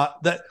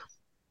that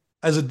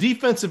as a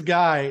defensive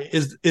guy,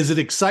 is it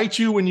excite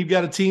you when you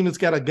got a team that's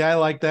got a guy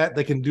like that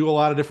can do a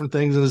lot of different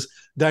things and is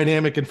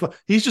dynamic and fun?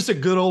 He's just a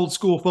good old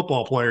school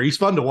football player. He's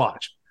fun to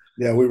watch.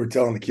 Yeah, we were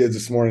telling the kids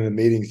this morning in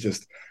the meetings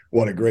just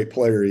what a great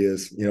player he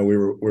is. You know, we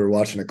were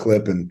watching a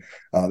clip and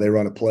they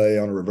run a play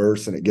on a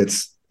reverse and it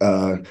gets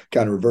kind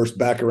of reversed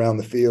back around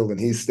the field and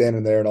he's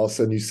standing there and all of a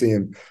sudden you see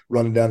him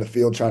running down the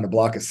field trying to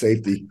block a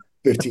safety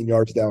 15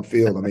 yards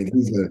downfield. I mean,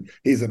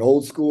 he's an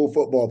old school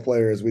football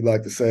player, as we'd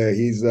like to say.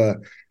 He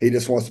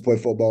just wants to play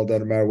football,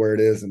 doesn't matter where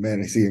it is, and man,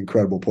 he's an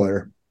incredible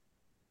player.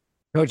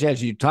 Coach,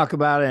 as you talk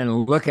about it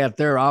and look at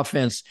their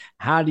offense,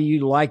 how do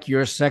you like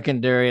your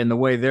secondary and the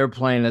way they're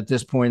playing at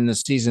this point in the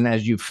season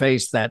as you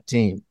face that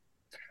team?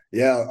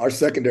 Yeah, our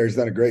secondary's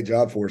done a great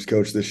job for us,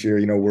 Coach, this year.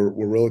 You know, we're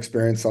real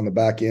experienced on the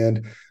back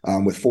end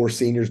with 4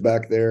 seniors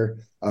back there.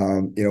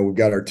 You know, we've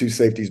got our 2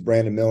 safeties,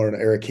 Brandon Miller and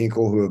Eric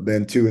Hinkle, who have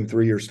been 2- and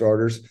 3-year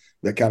starters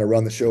that kind of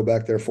run the show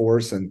back there for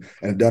us and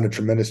have done a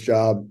tremendous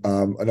job.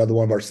 Another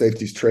one of our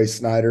safeties, Trey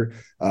Snyder,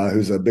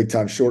 who's a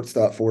big-time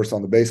shortstop for us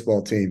on the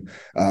baseball team.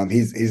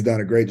 He's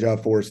done a great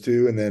job for us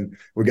too. And then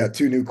we got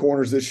 2 new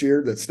corners this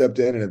year that stepped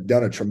in and have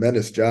done a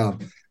tremendous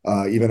job.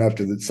 even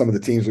after some of the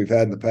teams we've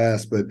had in the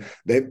past. But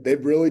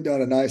they've really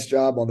done a nice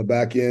job on the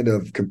back end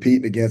of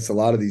competing against a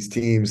lot of these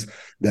teams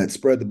that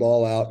spread the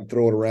ball out and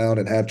throw it around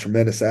and have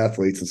tremendous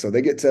athletes. And so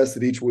they get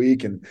tested each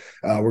week, and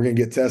we're going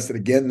to get tested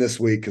again this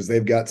week because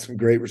they've got some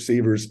great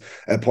receivers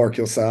at Park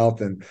Hill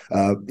South. And,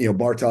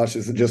 Bartosh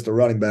isn't just a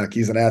running back.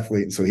 He's an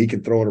athlete, and so he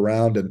can throw it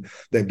around, and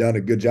they've done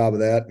a good job of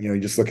that. You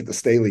just look at the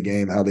Staley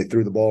game, how they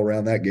threw the ball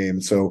around that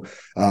game. So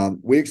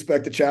we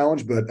expect a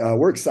challenge, but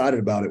we're excited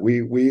about it.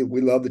 We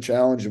love the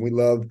challenge, and we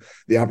love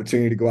the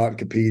opportunity to go out and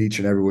compete each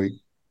and every week.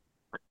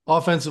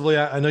 Offensively,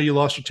 I know you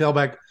lost your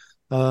tailback,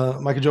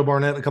 Micah Joe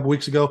Barnett, a couple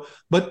weeks ago,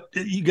 but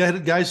you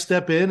got guys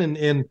step in,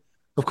 and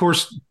of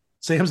course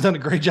Sam's done a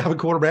great job at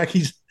quarterback.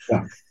 He's,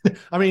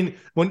 I mean,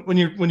 when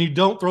you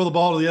don't throw the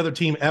ball to the other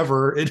team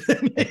ever,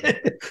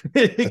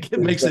 it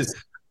makes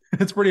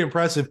it's pretty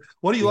impressive.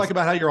 What do you like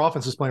about how your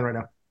offense is playing right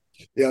now?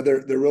 Yeah,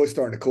 they're really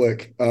starting to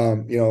click.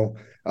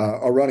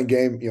 Our running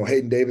game,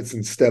 Hayden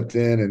Davidson stepped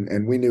in,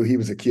 and we knew he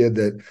was a kid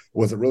that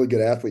was a really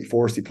good athlete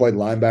for us. He played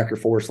linebacker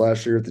for us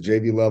last year at the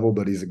JV level,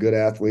 but he's a good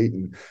athlete,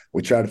 and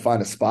we tried to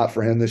find a spot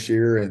for him this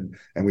year, and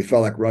we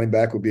felt like running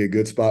back would be a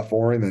good spot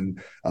for him.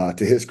 And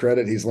to his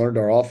credit, he's learned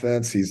our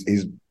offense.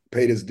 He's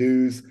paid his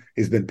dues.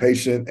 He's been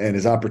patient, and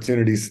his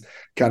opportunities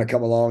kind of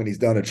come along, and he's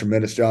done a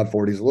tremendous job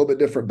for it. He's a little bit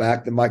different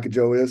back than Micah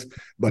Joe is,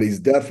 but he's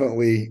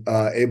definitely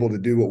able to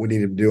do what we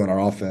need him to do on our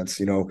offense.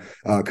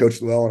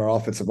 Coach Llewellyn, our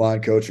offensive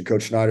line coach, and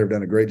Coach Schneider have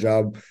done a great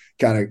job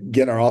kind of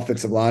getting our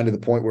offensive line to the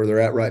point where they're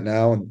at right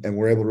now, and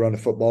we're able to run the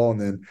football.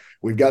 And then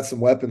we've got some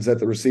weapons at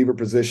the receiver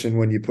position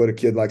when you put a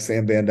kid like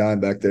Sam Van Dyne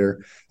back there.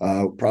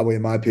 Probably,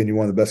 in my opinion,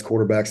 one of the best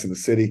quarterbacks in the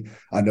city.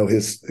 I know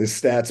his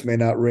stats may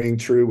not ring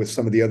true with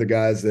some of the other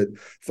guys that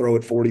throw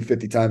it 40,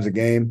 50 times a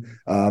game,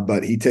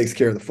 but he takes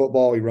care of the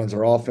football. He runs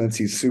our offense.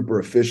 He's super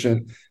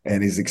efficient,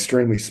 and he's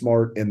extremely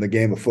smart in the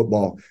game of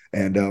football.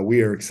 And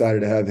we are excited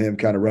to have him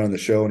kind of running the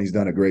show, and he's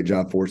done a great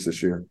job for us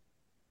this year.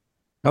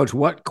 Coach,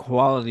 what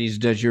qualities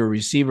does your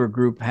receiver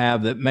group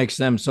have that makes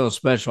them so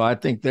special? I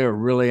think they're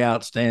really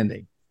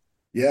outstanding.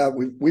 Yeah,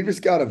 we've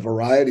just got a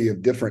variety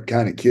of different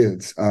kind of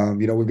kids.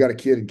 We've got a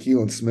kid in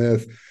Keelan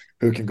Smith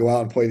who can go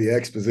out and play the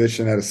X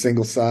position at a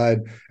single side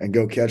and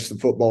go catch some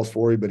footballs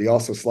for you, but he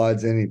also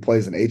slides in and he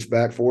plays an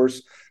H-back for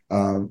us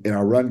in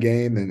our run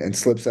game and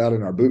slips out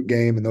in our boot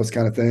game and those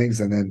kind of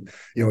things. And then,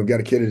 we've got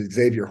a kid at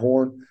Xavier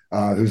Horn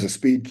who's a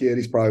speed kid.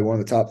 He's probably one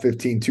of the top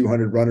 15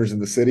 200 runners in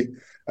the city.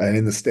 And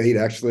in the state,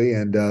 actually.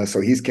 And so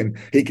he can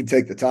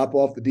take the top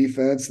off the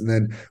defense. And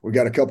then we've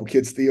got a couple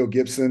kids, Theo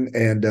Gibson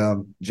and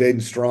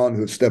Jaden Strawn,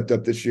 who have stepped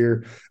up this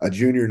year, a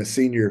junior and a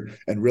senior,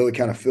 and really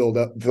kind of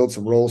filled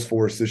some roles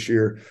for us this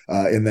year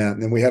in that.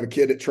 And then we have a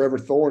kid at Trevor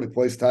Thorne who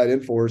plays tight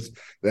end for us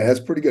that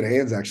has pretty good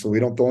hands, actually. We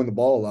don't throw him the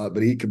ball a lot,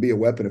 but he could be a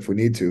weapon if we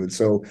need to. And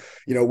so,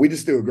 we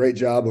just do a great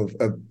job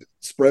of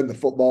spreading the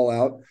football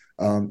out.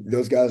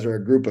 Those guys are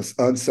a group of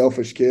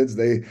unselfish kids.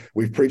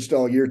 We've preached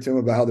all year to them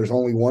about how there's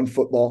only one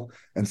football.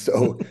 And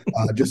so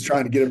just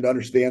trying to get them to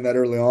understand that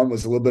early on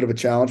was a little bit of a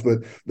challenge. But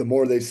the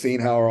more they've seen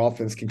how our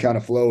offense can kind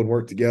of flow and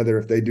work together,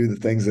 if they do the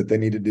things that they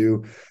need to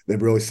do,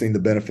 they've really seen the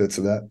benefits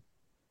of that.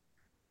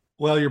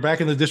 Well, you're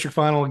back in the district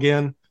final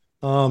again.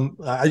 I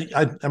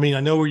mean, I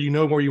know where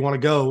you want to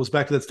go. It was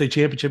back to that state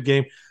championship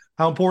game.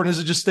 How important is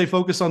it just stay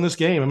focused on this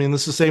game? I mean,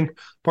 this is the same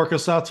Park Hill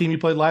South team you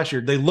played last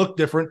year. They look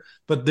different,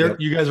 but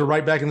you guys are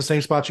right back in the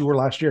same spot you were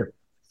last year.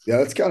 Yeah,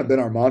 that's kind of been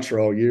our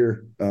mantra all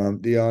year,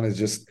 Dion, is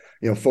just,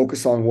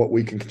 focus on what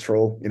we can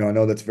control. I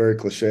know that's very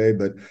cliche,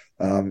 but,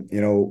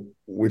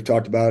 we've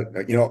talked about,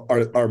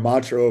 our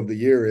mantra of the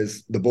year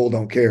is the bull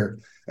don't care.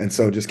 And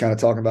so just kind of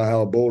talking about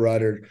how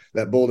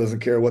that bull doesn't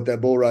care what that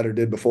bull rider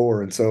did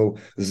before. And so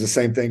this is the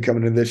same thing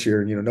coming in this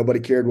year. Nobody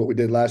cared what we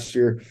did last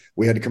year.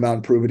 We had to come out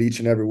and prove it each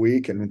and every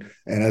week. And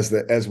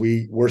as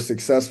we were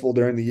successful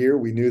during the year,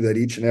 we knew that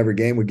each and every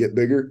game would get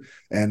bigger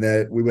and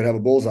that we would have a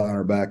bullseye on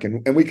our back.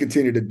 And we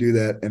continue to do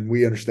that. And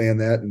we understand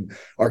that. And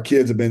our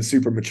kids have been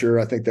super mature.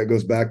 I think that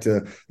goes back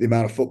to the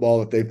amount of football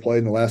that they've played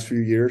in the last few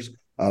years.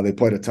 They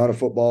played a ton of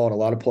football and a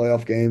lot of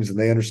playoff games, and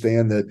they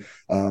understand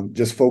that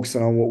just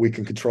focusing on what we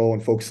can control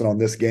and focusing on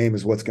this game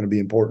is what's going to be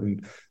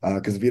important.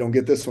 Because if you don't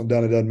get this one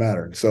done, it doesn't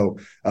matter. So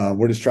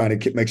we're just trying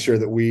to make sure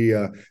that we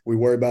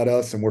worry about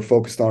us and we're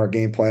focused on our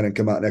game plan and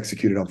come out and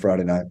execute it on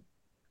Friday night.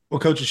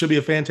 Well, Coach, it should be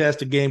a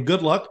fantastic game.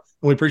 Good luck,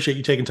 and we appreciate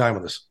you taking time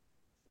with us.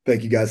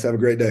 Thank you, guys. Have a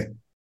great day.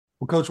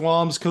 Well, Coach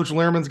Walms, Coach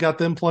Lehrman's got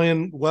them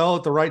playing well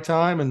at the right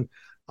time, and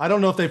I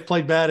don't know if they've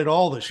played bad at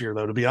all this year,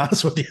 though, to be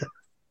honest with you.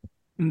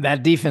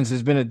 That defense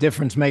has been a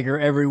difference maker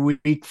every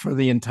week for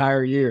the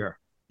entire year.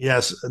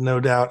 Yes, no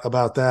doubt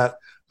about that.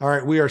 All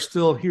right, we are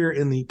still here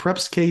in the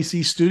Preps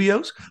KC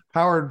studios,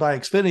 powered by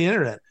Xfinity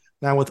Internet,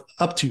 now with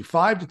up to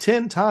 5 to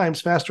 10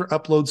 times faster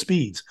upload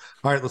speeds.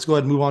 All right, let's go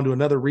ahead and move on to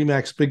another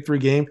RE/MAX Big 3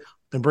 game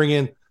and bring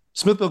in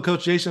Smithville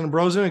coach Jason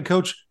Ambrosio. And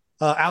Coach,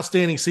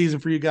 outstanding season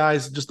for you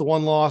guys, just the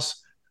one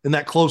loss in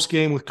that close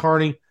game with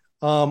Kearney.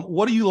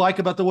 What do you like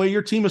about the way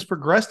your team has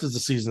progressed as the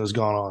season has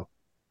gone on?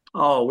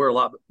 Oh, we're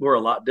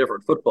a lot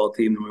different football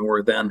team than we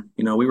were then.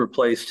 We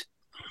replaced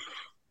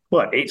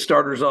 8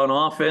 starters on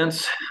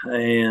offense,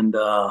 and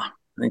I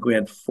think we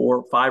had 4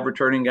 or 5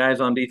 returning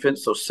guys on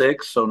defense, so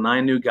 6, so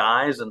 9 new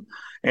guys,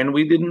 and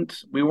we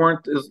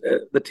weren't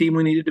the team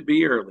we needed to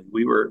be early.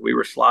 We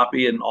were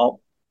sloppy in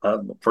all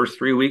the first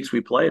 3 weeks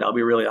we played. I'll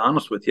be really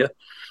honest with you,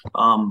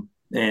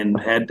 and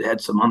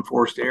had some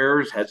unforced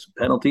errors, had some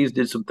penalties,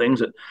 did some things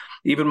that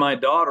even my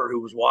daughter, who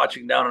was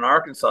watching down in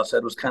Arkansas,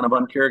 said was kind of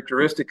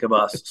uncharacteristic of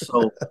us.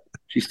 So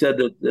she said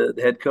that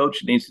the head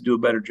coach needs to do a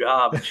better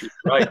job, and she's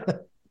right.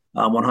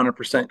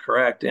 100%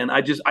 correct. And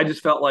I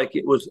just felt like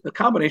it was a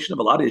combination of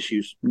a lot of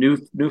issues, new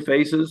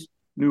faces,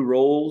 new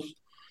roles,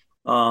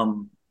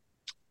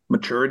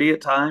 maturity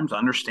at times,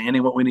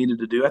 understanding what we needed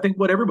to do. I think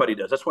what everybody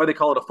does. That's why they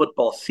call it a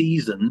football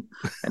season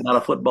and not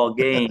a football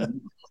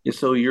game. Is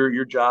so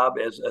your job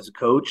as a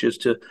coach is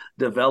to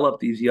develop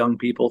these young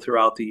people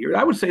throughout the year.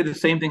 I would say the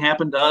same thing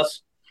happened to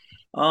us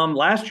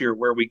last year,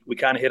 where we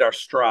kind of hit our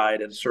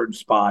stride at a certain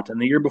spot.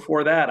 And the year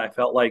before that, I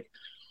felt like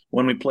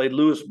when we played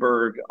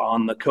Lewisburg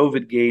on the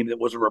COVID game, that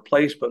was a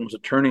replacement, was a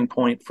turning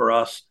point for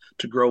us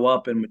to grow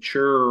up and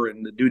mature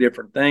and to do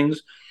different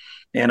things.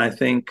 And I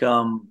think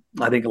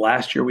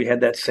last year we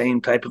had that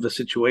same type of a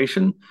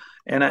situation,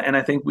 and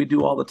I think we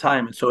do all the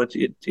time. And so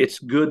it's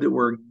good that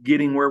we're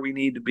getting where we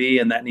need to be,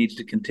 and that needs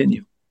to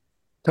continue.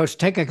 Coach,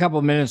 take a couple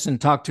of minutes and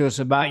talk to us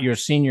about your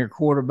senior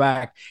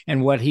quarterback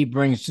and what he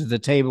brings to the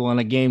table in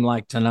a game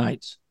like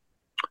tonight's.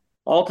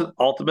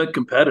 Ultimate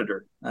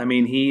competitor. I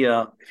mean,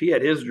 if he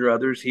had his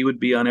druthers, he would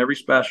be on every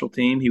special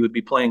team. He would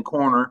be playing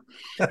corner.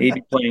 He'd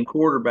be playing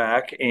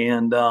quarterback,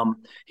 and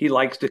he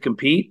likes to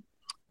compete.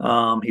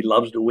 He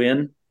loves to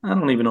win. I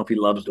don't even know if he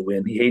loves to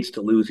win. He hates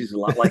to lose. He's a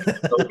lot like a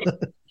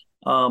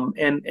coach.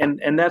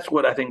 And that's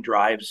what I think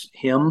drives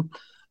him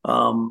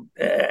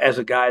as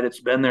a guy that's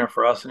been there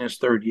for us in his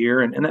 3rd year,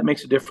 and that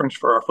makes a difference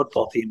for our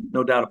football team,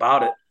 no doubt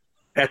about it.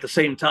 At the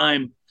same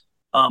time,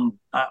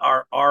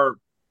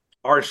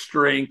 our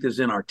strength is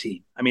in our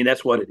team. I mean,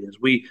 that's what it is.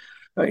 We,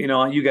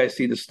 you guys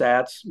see the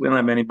stats. We don't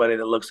have anybody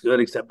that looks good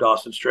except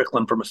Dawson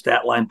Strickland from a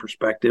stat line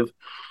perspective.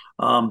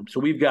 So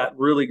we've got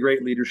really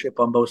great leadership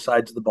on both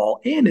sides of the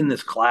ball. And in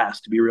this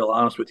class, to be real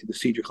honest with you, the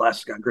senior class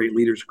has got great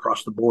leaders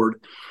across the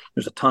board.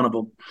 There's a ton of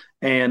them.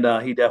 And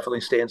he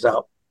definitely stands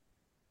out.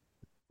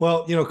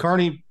 Well,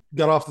 Kearney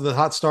got off to the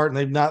hot start and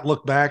they've not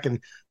looked back.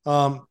 And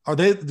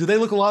do they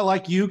look a lot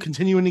like you,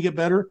 continuing to get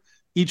better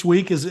each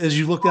week as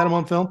you looked at them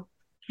on film?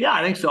 Yeah,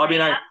 I think so. I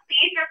mean, I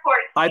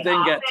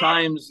think at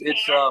times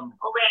it's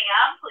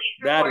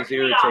that is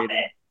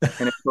irritating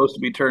and it's supposed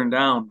to be turned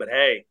down. But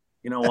hey,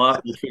 you know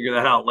what? We'll figure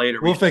that out later.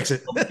 We'll fix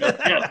it.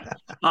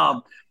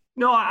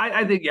 No,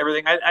 I think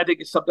everything. I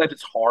think sometimes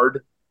it's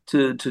hard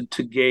to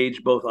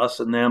gauge both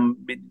us and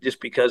them just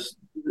because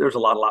there's a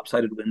lot of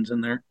lopsided wins in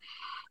there.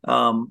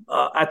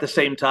 At the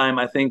same time,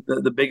 I think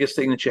the biggest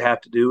thing that you have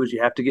to do is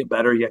you have to get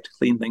better. You have to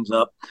clean things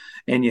up,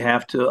 and you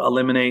have to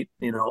eliminate,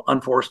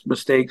 unforced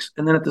mistakes.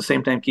 And then at the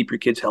same time, keep your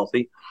kids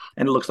healthy.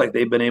 And it looks like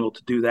they've been able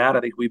to do that. I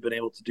think we've been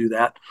able to do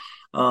that.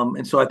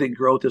 And so I think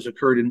growth has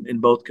occurred in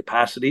both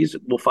capacities.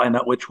 We'll find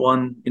out which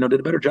one, did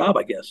a better job,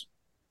 I guess.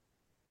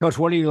 Coach,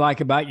 what do you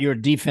like about your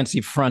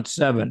defensive front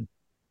seven?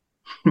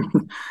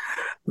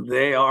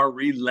 They are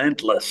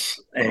relentless,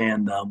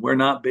 and we're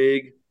not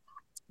big.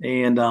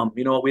 And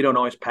you know what? We don't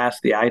always pass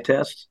the eye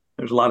test.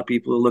 There's a lot of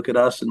people who look at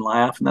us and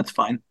laugh, and that's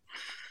fine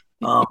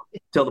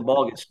until the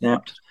ball gets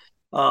snapped.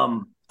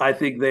 I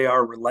think they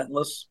are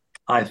relentless.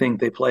 I think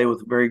they play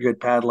with very good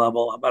pad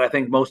level. But I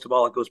think most of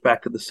all, it goes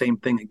back to the same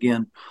thing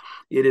again.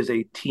 It is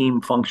a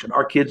team function.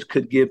 Our kids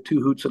could give 2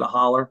 hoots and a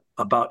holler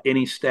about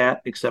any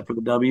stat except for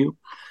the W.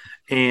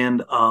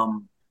 And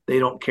they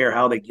don't care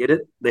how they get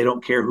it. They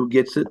don't care who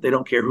gets it. They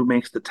don't care who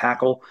makes the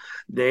tackle.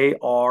 They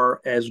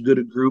are as good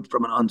a group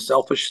from an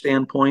unselfish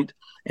standpoint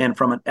and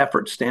from an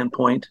effort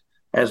standpoint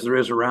as there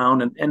is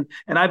around. And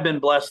I've been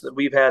blessed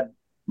that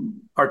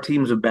our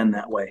teams have been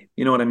that way.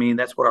 You know what I mean?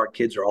 That's what our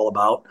kids are all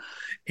about.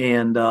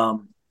 And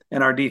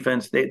our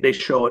defense, they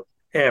show it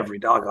every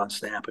doggone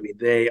snap. I mean,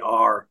 they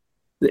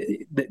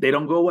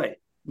don't go away,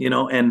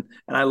 and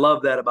I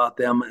love that about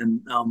them.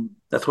 And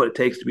that's what it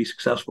takes to be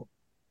successful.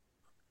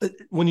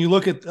 When you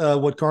look at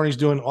what Kearney's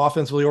doing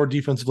offensively or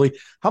defensively,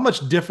 how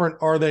much different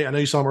are they? I know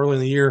you saw them early in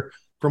the year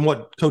from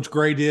what Coach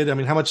Gray did. I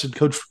mean, how much did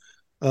Coach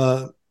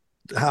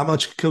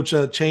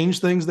change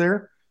things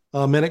there?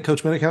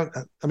 Coach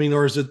Minnick? I mean,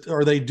 or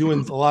are they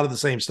doing a lot of the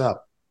same stuff?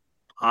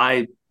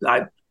 I'm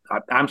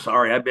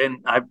sorry.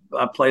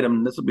 I've played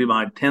them. This will be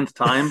my 10th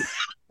time.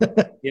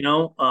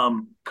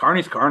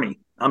 Kearney's Kearney.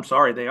 I'm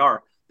sorry, they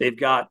are. They've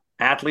got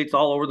athletes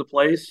all over the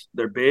place.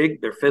 They're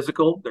big. They're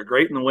physical. They're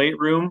great in the weight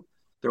room.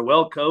 They're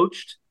well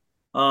coached.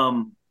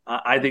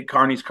 I think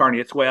Kearney's Kearney.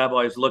 It's the way I've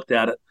always looked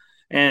at it.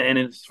 And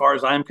as far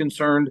as I'm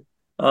concerned,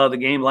 the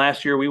game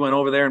last year, we went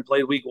over there and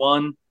played week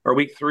 1 or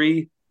week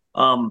 3.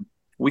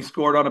 We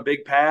scored on a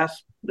big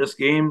pass. This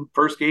game,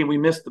 first game, we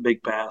missed the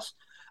big pass.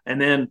 And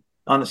then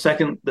on the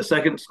second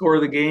score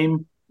of the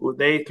game,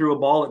 they threw a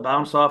ball that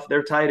bounced off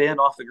their tight end,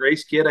 off the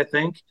Grace kid, I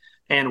think.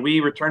 And we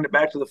returned it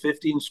back to the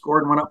 50 and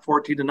scored and went up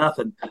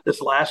 14-0. This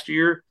last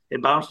year,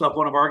 It bounced off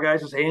one of our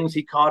guys' hands.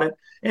 He caught it.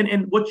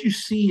 And what you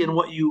see and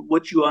what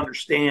you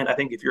understand, I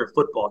think if you're a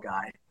football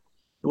guy,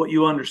 what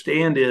you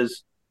understand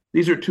is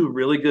these are two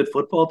really good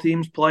football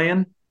teams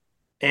playing,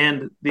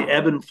 and the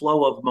ebb and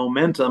flow of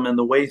momentum and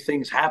the way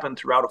things happen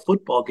throughout a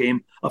football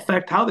game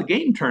affect how the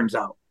game turns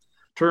out.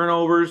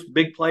 Turnovers,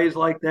 big plays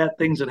like that,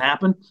 things that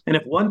happen. And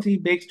if one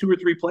team makes 2 or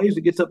 3 plays,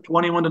 it gets up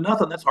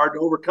 21-0, that's hard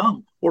to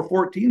overcome, or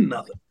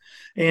 14-0.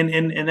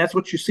 And that's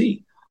what you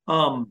see.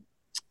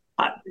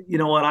 You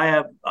know what? I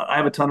have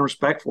a ton of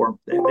respect for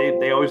them.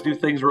 They always do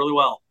things really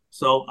well.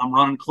 So I'm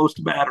running close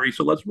to battery.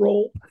 So let's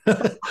roll.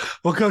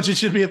 Well, Coach, it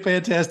should be a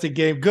fantastic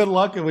game. Good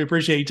luck, and we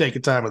appreciate you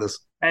taking time with us.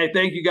 Hey,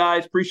 thank you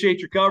guys. Appreciate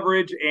your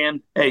coverage.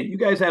 And hey, you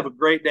guys have a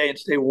great day and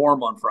stay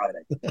warm on Friday.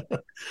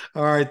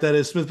 All right, that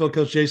is Smithville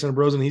coach Jason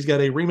Ambrosen. He's got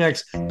a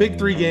RE/MAX Big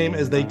 3 game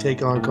as they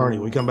take on Kearney.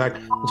 When we come back,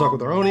 we'll talk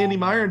with our own Andy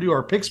Meyer and do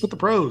our picks with the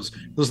pros.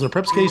 Listen to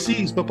Preps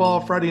KC's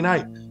Football Friday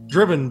Night,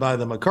 driven by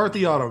the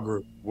McCarthy Auto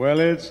Group. Well,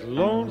 it's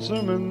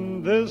lonesome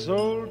in this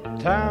old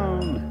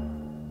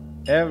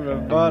town.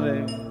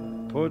 Everybody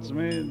puts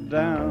me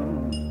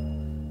down.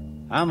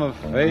 I'm a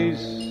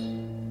face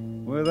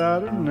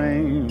without a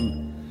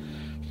name,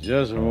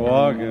 just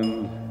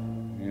walking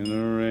in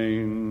the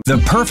rain. The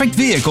perfect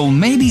vehicle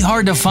may be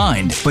hard to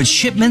find, but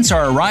shipments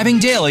are arriving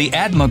daily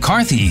at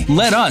McCarthy.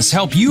 Let us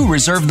help you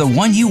reserve the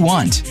one you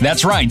want.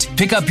 That's right.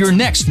 Pick up your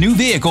next new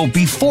vehicle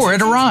before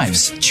it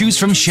arrives. Choose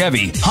from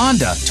Chevy,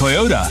 Honda,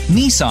 Toyota,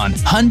 Nissan,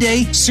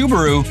 Hyundai,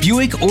 Subaru,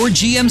 Buick, or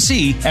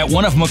GMC at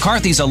one of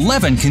McCarthy's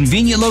 11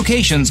 convenient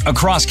locations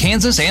across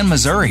Kansas and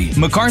Missouri.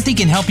 McCarthy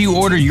can help you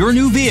order your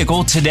new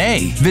vehicle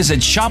today. Visit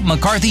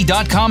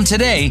shopmccarthy.com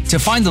today to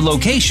find the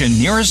location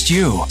nearest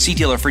you. See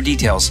dealer for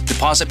details.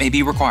 Deposit may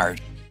be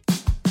required.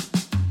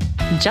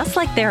 Just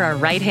like there are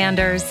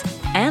right-handers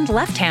and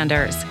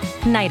left-handers,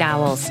 night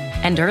owls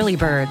and early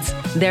birds,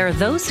 there are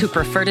those who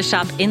prefer to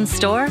shop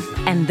in-store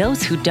and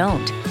those who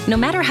don't. No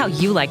matter how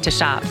you like to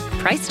shop,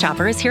 Price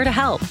Chopper is here to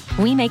help.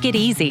 We make it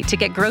easy to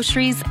get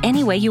groceries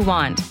any way you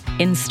want.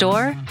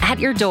 In-store, at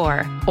your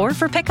door, or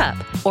for pickup.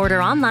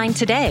 Order online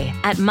today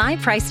at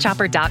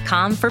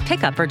mypricechopper.com for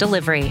pickup or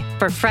delivery.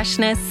 For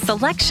freshness,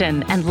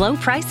 selection, and low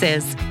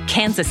prices,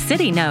 Kansas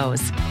City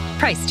knows.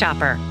 Price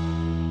Chopper.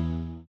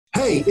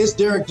 Hey, it's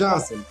Derek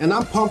Johnson, and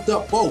I'm pumped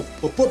up both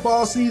for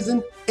football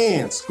season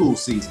and school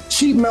season.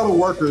 Sheet Metal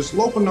Workers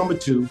Local Number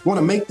 2 want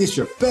to make this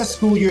your best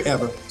school year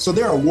ever, so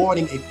they're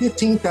awarding a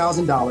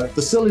 $15,000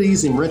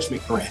 Facilities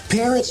Enrichment Grant.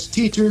 Parents,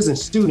 teachers, and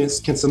students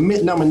can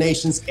submit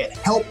nominations at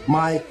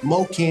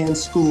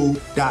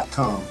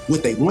helpmymocanschool.com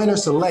with a winner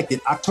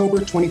selected October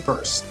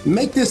 21st.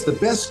 Make this the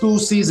best school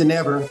season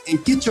ever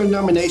and get your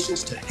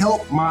nominations to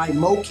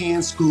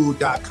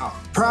helpmymocanschool.com.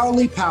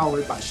 Proudly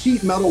powered by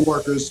Sheet Metal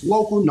Workers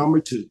Local Number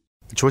 2.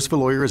 The choice of a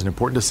lawyer is an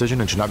important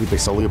decision and should not be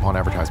based solely upon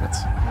advertisements.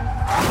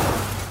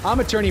 I'm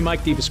attorney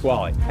Mike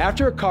DePasquale.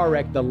 After a car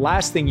wreck, the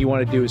last thing you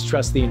want to do is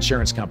trust the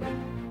insurance company.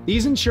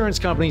 These insurance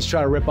companies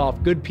try to rip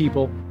off good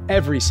people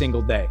every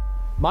single day.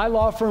 My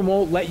law firm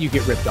won't let you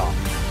get ripped off.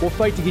 We'll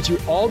fight to get you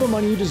all the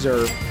money you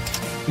deserve,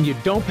 and you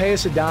don't pay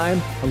us a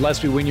dime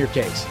unless we win your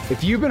case.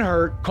 If you've been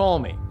hurt, call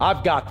me.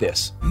 I've got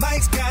this.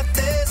 Mike's got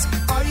this.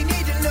 All you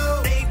need to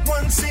know.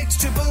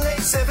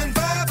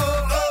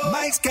 816-888-7500.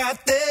 Mike's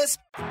got this.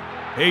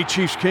 Hey,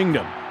 Chiefs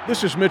Kingdom.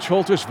 This is Mitch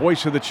Holtis,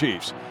 voice of the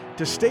Chiefs.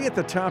 To stay at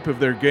the top of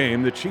their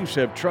game, the Chiefs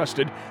have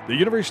trusted the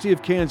University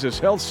of Kansas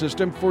Health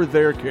System for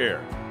their care.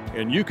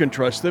 And you can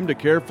trust them to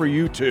care for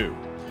you, too.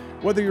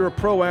 Whether you're a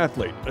pro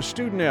athlete, a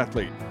student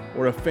athlete,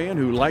 or a fan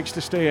who likes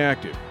to stay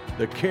active,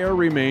 the care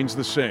remains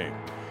the same.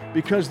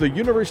 Because the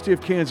University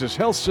of Kansas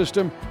Health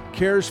System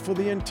cares for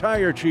the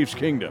entire Chiefs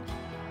Kingdom.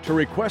 To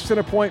request an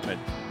appointment,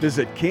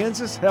 visit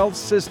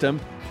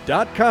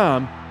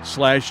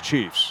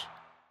kansashealthsystem.com/Chiefs.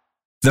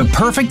 The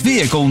perfect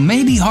vehicle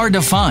may be hard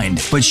to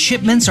find, but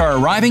shipments are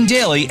arriving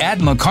daily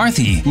at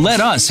McCarthy. Let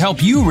us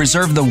help you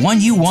reserve the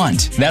one you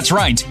want. That's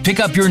right.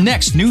 Pick up your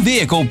next new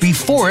vehicle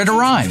before it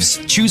arrives.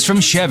 Choose from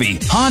Chevy,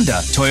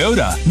 Honda,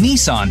 Toyota,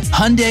 Nissan,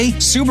 Hyundai,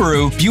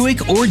 Subaru,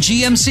 Buick, or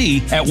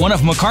GMC at one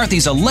of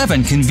McCarthy's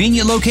 11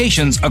 convenient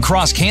locations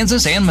across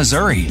Kansas and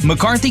Missouri.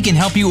 McCarthy can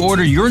help you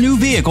order your new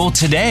vehicle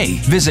today.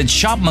 Visit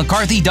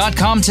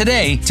shopmccarthy.com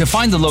today to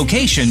find the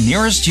location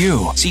nearest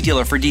you. See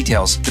dealer for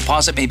details.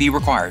 Deposit may be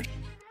required.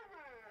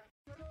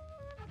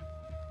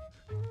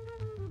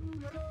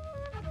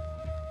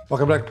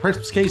 Welcome back to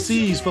Preps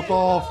KC's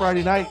Football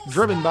Friday Night,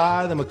 driven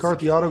by the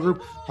McCarthy Auto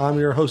Group. I'm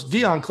your host,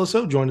 Dion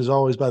Clisso, joined as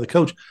always by the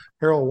coach,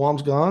 Harold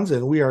Wamsgans,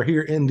 and we are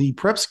here in the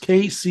Preps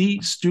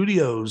KC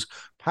studios,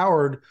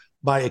 powered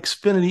by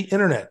Xfinity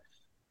Internet.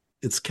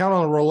 It's count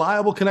on a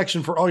reliable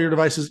connection for all your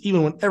devices,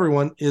 even when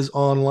everyone is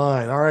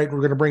online. All right, we're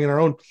going to bring in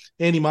our own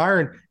Andy Meyer.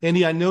 And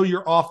Andy, I know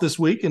you're off this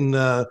week and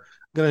going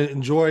to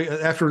enjoy,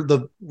 after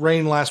the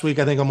rain last week,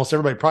 I think almost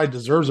everybody probably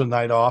deserves a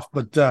night off,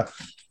 but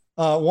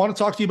want to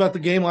talk to you about the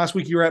game last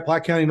week. You were at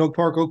Platte County and Oak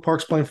Park. Oak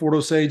Park's playing Fort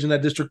Osage in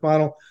that district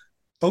final.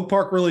 Oak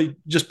Park really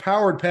just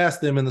powered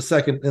past them in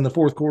the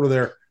fourth quarter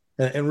there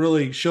and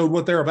really showed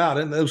what they're about.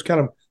 And it was kind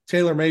of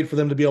tailor-made for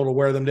them to be able to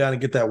wear them down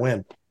and get that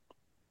win.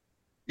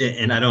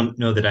 and I don't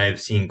know that I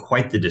have seen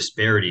quite the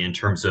disparity in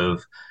terms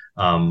of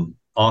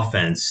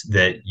offense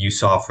that you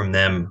saw from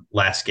them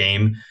last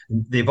game.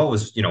 They've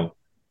always,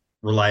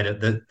 relied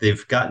that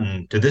they've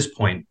gotten to this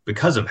point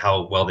because of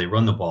how well they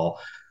run the ball.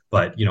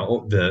 But,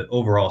 the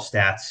overall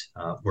stats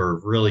were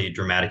really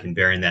dramatic in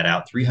bearing that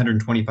out.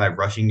 325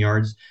 rushing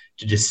yards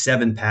to just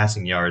 7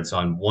 passing yards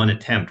on one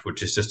attempt,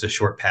 which is just a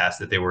short pass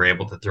that they were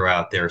able to throw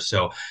out there.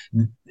 So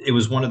it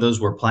was one of those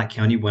where Platte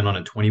County went on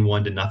a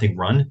 21-0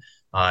 run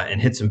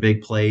and hit some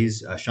big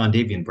plays. Sean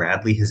Davian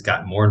Bradley has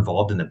gotten more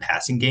involved in the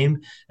passing game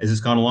as it's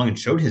gone along and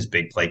showed his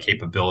big play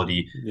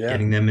capability,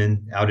 getting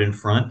them out in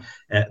front.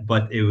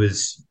 But it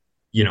was,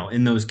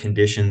 in those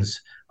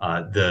conditions,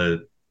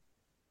 the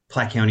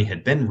Platte County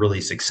had been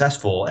really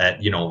successful at,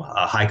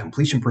 a high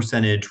completion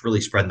percentage, really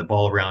spreading the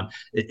ball around.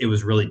 It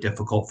was really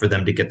difficult for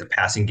them to get the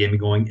passing game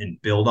going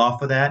and build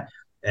off of that.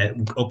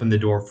 Opened the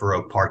door for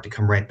Oak Park to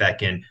come right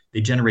back in. They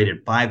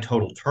generated 5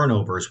 total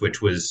turnovers,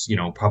 which was,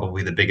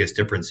 probably the biggest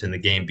difference in the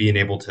game, being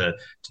able to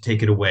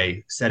take it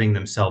away, setting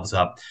themselves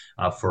up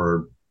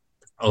for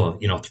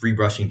 3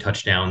 rushing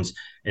touchdowns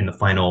in the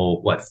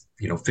final,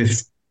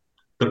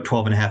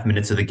 12 and a half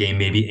minutes of the game,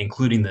 maybe,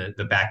 including the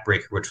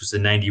backbreaker, which was a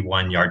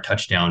 91-yard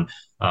touchdown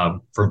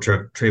from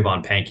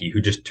Trayvon Pankey,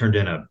 who just turned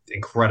in an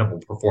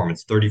incredible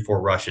performance,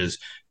 34 rushes,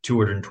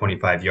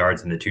 225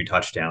 yards, and the 2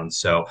 touchdowns.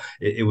 So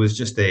it was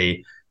just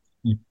I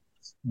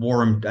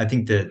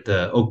think that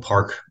the Oak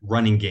Park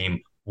running game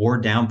wore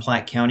down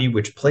Platte County,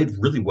 which played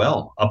really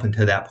well up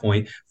until that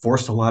point,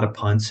 forced a lot of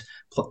punts.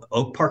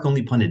 Oak Park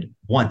only punted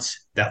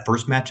once that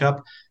first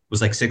matchup.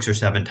 Was like 6 or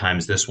 7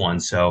 times this one.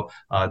 So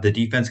the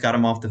defense got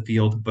him off the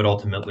field, but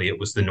ultimately it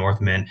was the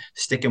Northmen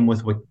sticking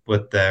with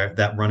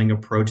that running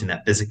approach and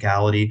that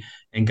physicality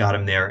and got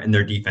him there. And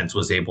their defense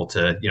was able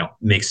to,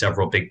 make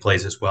several big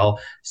plays as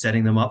well,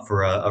 setting them up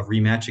for a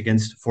rematch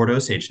against Fort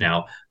Osage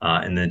now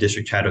in the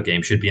district title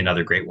game. Should be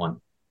another great one.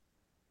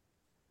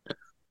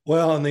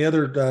 Well, and the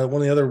other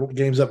one of the other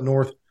games up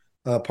north,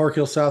 Park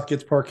Hill South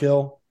gets Park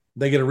Hill.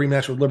 They get a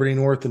rematch with Liberty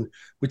North. And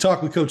we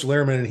talked with Coach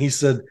Lehrman, and he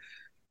said,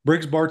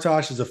 Briggs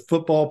Bartosh is a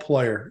football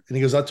player. And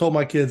he goes, I told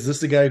my kids, this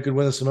is the guy who could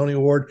win the Simone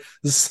Award.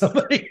 This is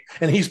somebody,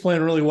 and he's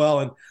playing really well.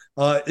 And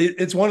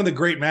it's one of the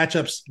great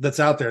matchups that's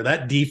out there,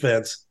 that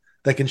defense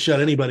that can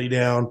shut anybody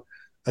down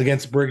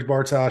against Briggs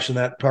Bartosh and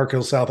that Park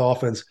Hill South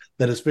offense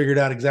that has figured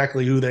out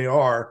exactly who they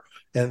are.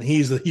 And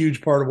he's a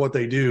huge part of what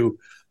they do.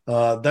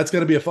 That's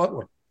going to be a fun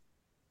one.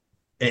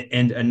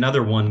 And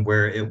another one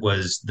where it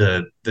was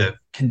the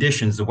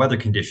conditions, the weather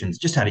conditions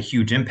just had a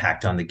huge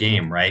impact on the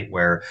game, right?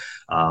 Where,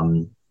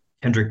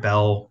 Kendrick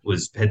Bell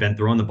had been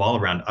throwing the ball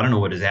around. I don't know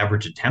what his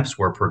average attempts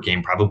were per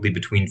game, probably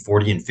between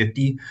 40 and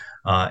 50,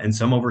 and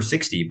some over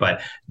 60.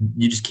 But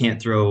you just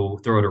can't throw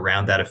it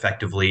around that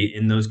effectively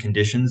in those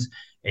conditions.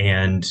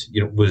 And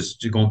was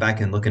going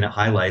back and looking at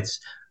highlights.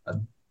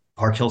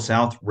 Park Hill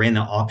South ran the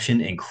option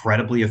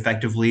incredibly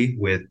effectively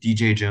with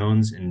DJ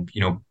Jones and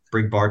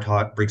Briggs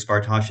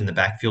Bartosh in the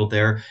backfield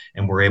there,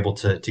 and were able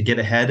to get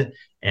ahead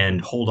and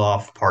hold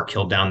off Park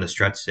Hill down the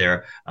stretch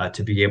there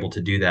to be able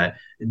to do that.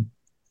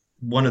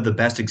 One of the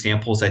best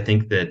examples I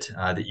think that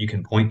you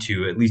can point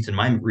to, at least in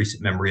my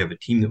recent memory, of a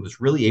team that was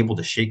really able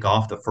to shake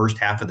off the first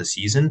half of the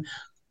season,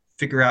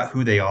 figure out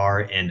who they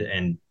are,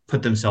 and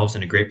put themselves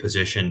in a great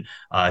position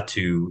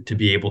to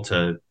be able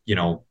to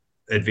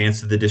advance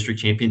to the district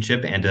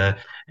championship and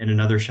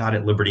another shot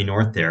at Liberty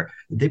North there.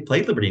 They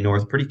played Liberty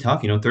North pretty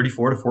tough,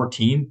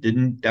 34-14.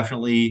 Didn't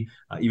definitely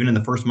even in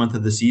the first month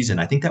of the season.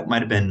 I think that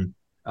might have been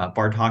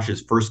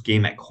Bartosh's first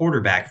game at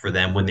quarterback for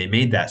them when they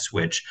made that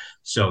switch.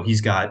 So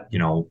he's got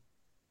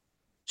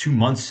 2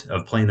 months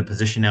of playing the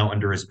position now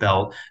under his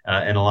belt,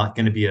 and a lot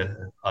going to be a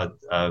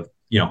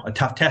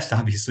tough test,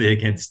 obviously,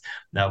 against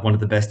one of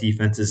the best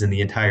defenses in the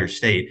entire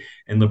state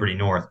in Liberty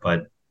North.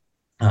 But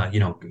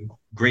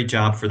great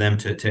job for them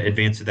to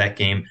advance to that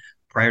game.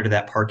 Prior to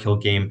that Park Hill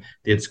game,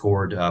 they had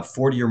scored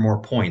 40 or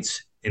more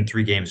points in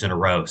 3 games in a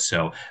row.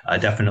 So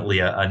definitely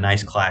a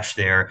nice clash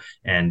there.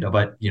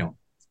 But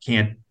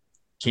can't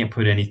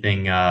put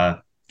anything.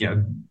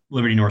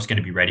 Liberty North's going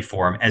to be ready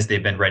for them, as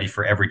they've been ready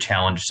for every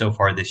challenge so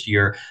far this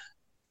year.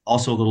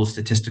 Also, a little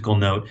statistical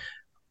note: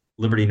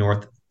 Liberty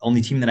North,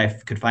 only team that I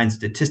could find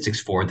statistics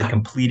for that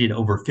completed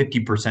over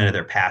 50% of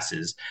their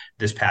passes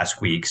this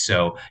past week.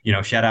 So,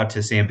 shout out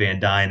to Sam Van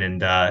Dyne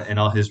and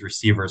all his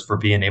receivers for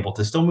being able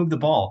to still move the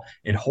ball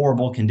in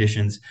horrible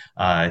conditions.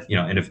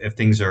 And if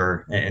things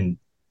are, and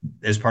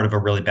as part of a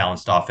really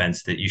balanced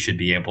offense, that you should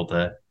be able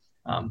to,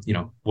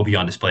 will be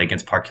on display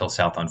against Park Hill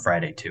South on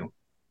Friday too.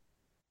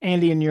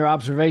 Andy, in your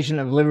observation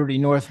of Liberty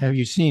North, have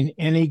you seen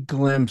any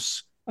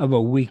glimpse of a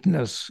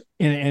weakness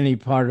in any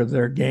part of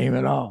their game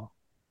at all?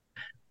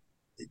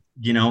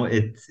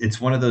 It's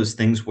one of those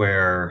things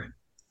where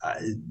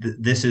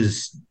this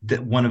is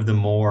one of the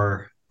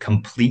more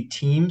complete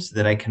teams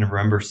that I can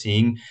remember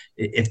seeing.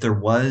 If there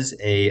was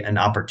an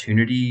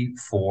opportunity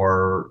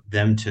for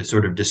them to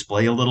sort of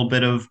display a little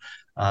bit of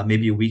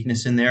maybe a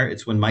weakness in there.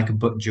 It's when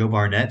Joe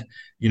Barnett,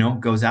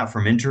 goes out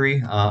from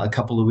injury a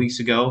couple of weeks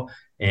ago,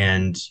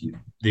 and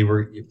they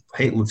were,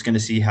 hey, let's going to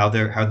see how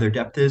their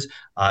depth is.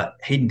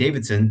 Hayden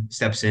Davidson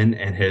steps in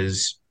and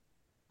has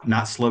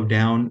not slowed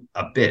down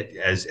a bit,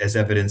 as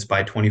evidenced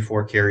by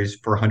 24 carries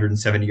for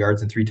 170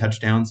 yards and 3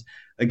 touchdowns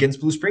against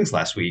Blue Springs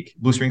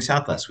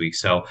South last week.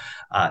 So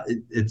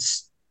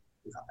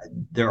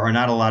there are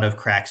not a lot of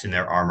cracks in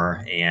their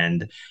armor,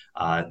 and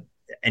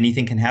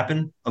anything can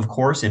happen, of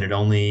course, and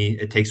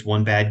it takes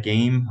one bad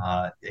game.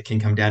 It can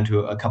come down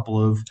to a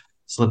couple of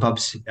slip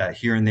ups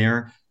here and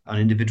there on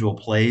individual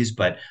plays,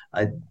 but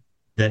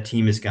that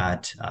team has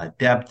got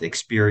depth,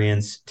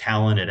 experience,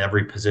 talent at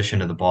every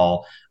position of the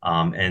ball.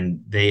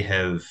 And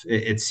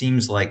it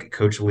seems like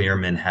Coach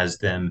Learman has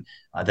them,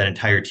 that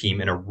entire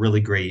team, in a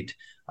really great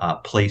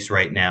place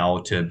right now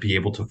to be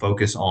able to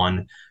focus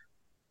on,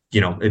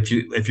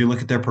 if you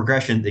look at their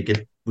progression, they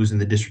get losing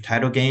the district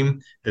title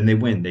game, then they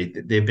win.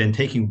 They've been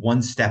taking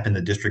one step in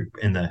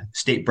the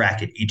state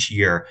bracket each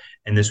year,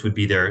 and this would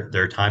be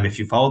their time, if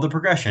you follow the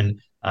progression,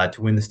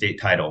 to win the state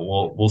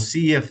title. We'll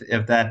see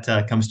if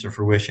that comes to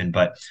fruition,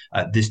 but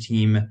this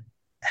team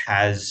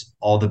has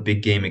all the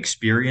big game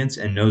experience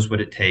and knows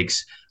what it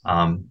takes.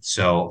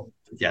 So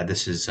yeah,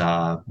 this is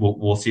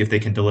we'll see if they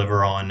can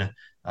deliver on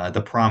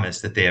the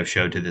promise that they have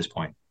showed to this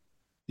point.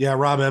 Yeah,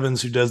 Rob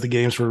Evans, who does the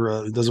games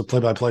does a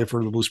play-by-play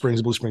for the Blue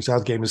Springs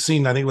South game, has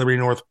seen, I think, Liberty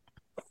North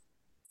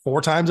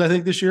 4 times, I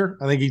think, this year.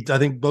 I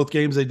think both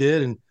games they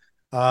did.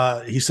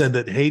 And he said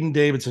that Hayden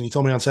Davidson, he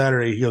told me on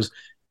Saturday, he goes,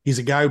 he's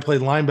a guy who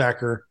played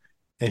linebacker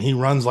and he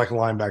runs like a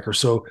linebacker.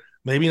 So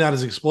maybe not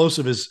as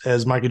explosive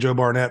as Micah Joe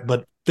Barnett,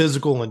 but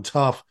physical and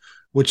tough,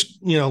 which,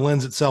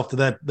 lends itself to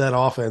that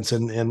offense.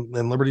 And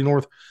Liberty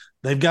North,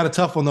 they've got a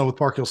tough one, though, with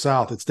Park Hill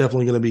South. It's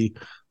definitely going to be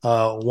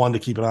one to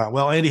keep an eye on.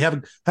 Well, Andy,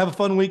 have a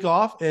fun week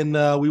off, and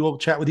we will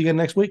chat with you again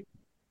next week.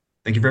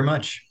 Thank you very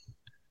much.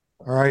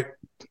 All right.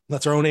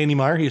 That's our own Andy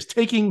Meyer. He is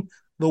taking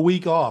the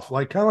week off,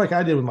 kind of like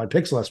I did with my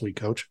picks last week,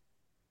 Coach.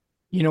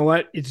 You know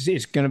what?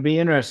 It's going to be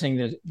interesting.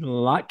 That a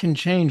lot can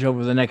change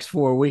over the next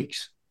 4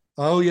 weeks.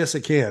 Oh, yes,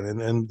 it can.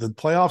 And the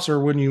playoffs are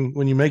when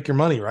you make your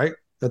money, right?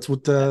 That's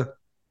what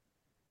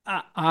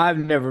I've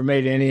never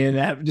made any in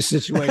that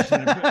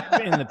situation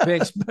in the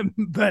picks,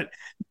 but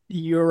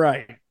you're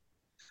right.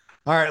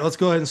 All right, let's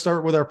go ahead and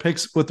start with our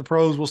picks with the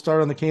pros. We'll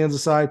start on the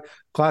Kansas side.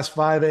 Class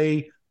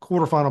 5A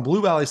quarterfinal,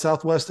 Blue Valley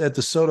Southwest at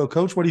DeSoto.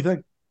 Coach, what do you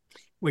think?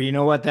 Well, you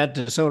know what? That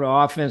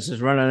DeSoto offense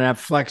is running that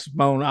flex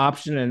bone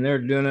option, and they're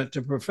doing it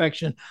to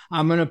perfection.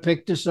 I'm going to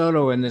pick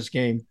DeSoto in this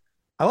game.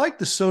 I like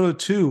DeSoto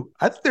too.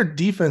 I think their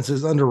defense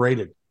is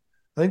underrated.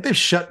 I think they've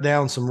shut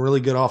down some really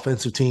good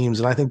offensive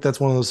teams, and I think that's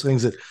one of those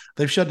things that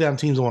they've shut down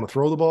teams that want to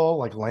throw the ball,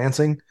 like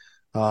Lansing,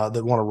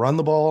 that want to run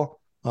the ball,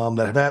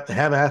 that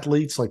have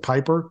athletes like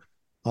Piper.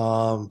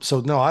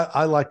 So, no,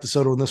 I like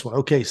DeSoto in this one.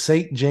 Okay,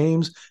 St.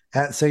 James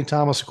at St.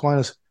 Thomas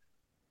Aquinas.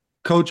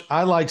 Coach,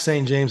 I like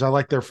St. James. I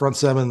like their front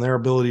seven and their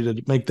ability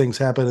to make things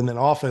happen. And then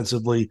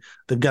offensively,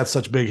 they've got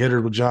such big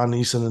hitters with John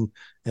Neeson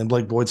and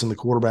Blake Boydson, the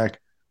quarterback.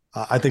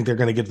 I think they're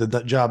going to get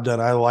the job done.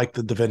 I like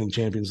the defending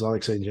champions. I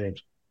like St.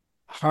 James.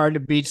 Hard to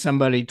beat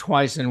somebody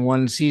twice in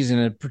one season,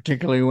 and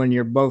particularly when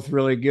you're both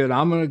really good.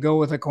 I'm going to go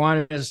with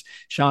Aquinas.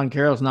 Sean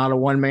Carroll's not a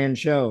one-man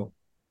show.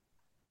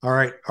 All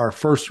right, our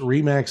first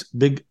RE/MAX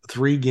Big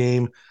 3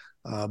 game,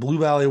 Blue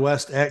Valley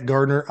West at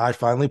Gardner. I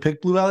finally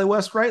picked Blue Valley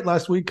West right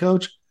last week,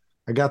 Coach.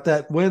 I got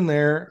that win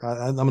there.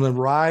 I'm going to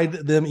ride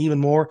them even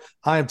more.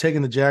 I am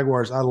taking the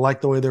Jaguars. I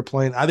like the way they're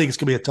playing. I think it's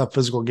going to be a tough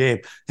physical game,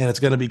 and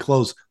it's going to be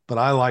close, but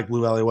I like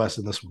Blue Valley West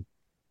in this one.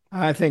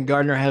 I think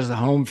Gardner has the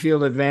home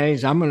field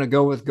advantage. I'm going to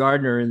go with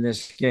Gardner in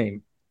this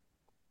game.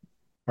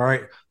 All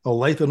right,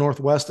 Olathe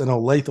Northwest and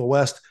Olathe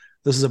West.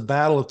 This is a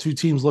battle of two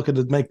teams looking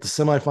to make the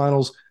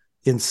semifinals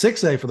in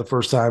 6A for the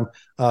first time.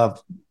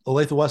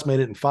 Olathe West made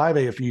it in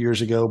 5A a few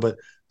years ago, but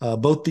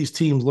both these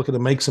teams looking to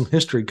make some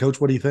history. Coach,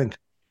 what do you think?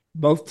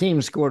 Both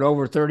teams scored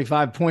over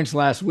 35 points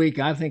last week.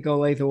 I think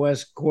Olathe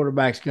West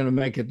quarterback's going to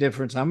make a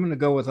difference. I'm going to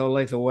go with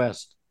Olathe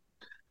West.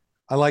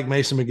 I like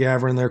Mason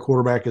McGavran, their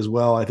quarterback, as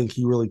well. I think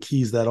he really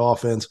keys that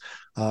offense.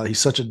 He's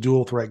such a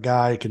dual threat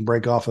guy. He can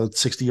break off a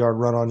 60-yard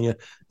run on you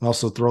and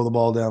also throw the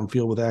ball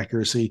downfield with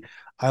accuracy.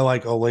 I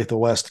like Olathe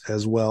West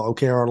as well.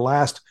 Okay, our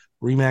last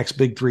RE/MAX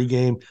Big 3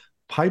 game,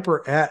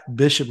 Piper at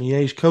Bishop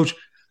Miege. Coach,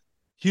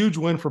 huge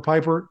win for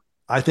Piper.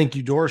 I think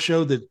Eudora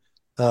showed that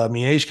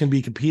Miege can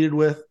be competed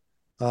with,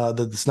 that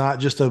it's not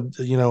just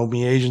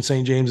Miege and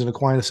St. James and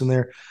Aquinas in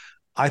there.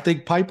 I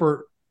think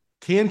Piper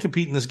can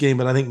compete in this game,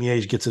 but I think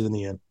Miege gets it in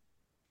the end.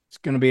 It's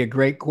going to be a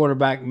great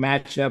quarterback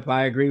matchup.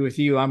 I agree with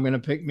you. I'm going to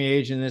pick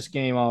Miege in this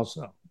game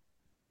also.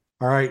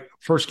 All right,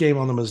 first game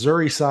on the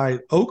Missouri side,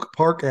 Oak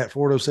Park at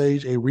Fort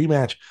Osage, a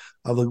rematch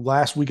of the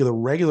last week of the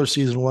regular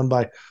season won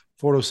by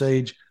Fort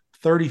Osage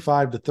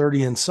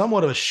 35-30, and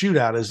somewhat of a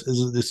shootout as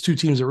it's two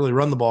teams that really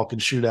run the ball can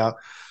shoot out.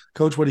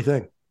 Coach, what do you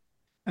think?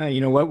 You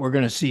know what? We're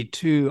going to see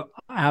two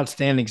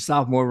outstanding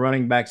sophomore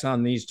running backs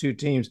on these two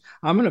teams.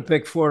 I'm going to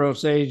pick Fort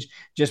Osage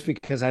just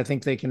because I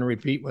think they can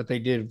repeat what they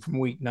did from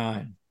week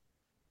 9.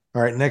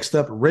 All right, next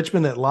up,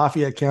 Richmond at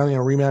Lafayette County, a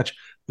rematch,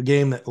 the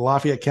game that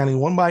Lafayette County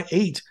won by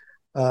 8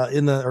 I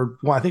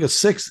think a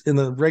 6 in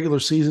the regular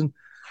season.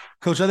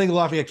 Coach, I think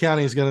Lafayette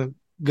County is going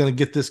to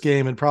get this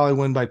game and probably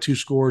win by 2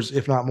 scores,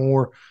 if not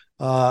more.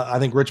 I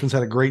think Richmond's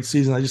had a great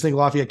season. I just think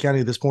Lafayette County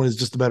at this point is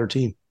just a better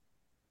team.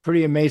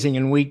 Pretty amazing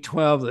in week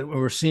 12 that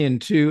we're seeing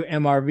 2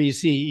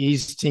 MRVC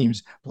East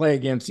teams play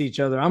against each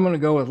other. I'm going to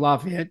go with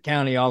Lafayette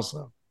County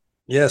also.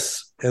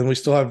 Yes, and we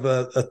still have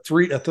a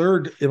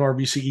third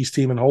MRVC East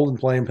team in Holden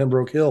playing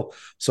Pembroke Hill.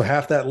 So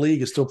half that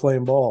league is still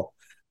playing ball.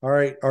 All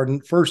right, our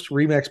first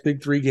RE/MAX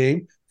Big 3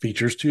 game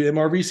features 2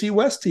 MRVC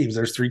West teams.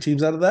 There's 3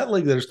 teams out of that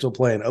league that are still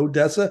playing.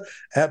 Odessa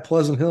at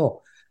Pleasant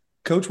Hill.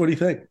 Coach, what do you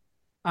think?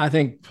 I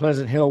think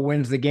Pleasant Hill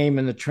wins the game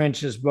in the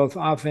trenches, both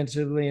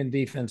offensively and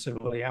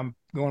defensively. I'm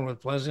going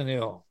with Pleasant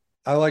Hill.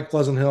 I like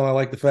Pleasant Hill. I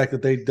like the fact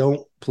that they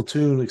don't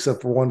platoon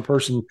except for one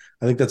person.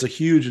 I think that's a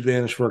huge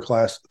advantage for a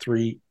Class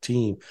 3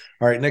 team.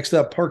 All right, next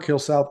up, Park Hill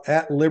South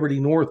at Liberty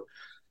North.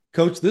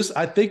 Coach,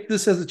 I think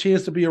this has a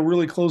chance to be a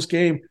really close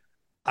game.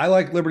 I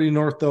like Liberty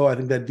North, though. I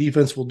think that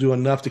defense will do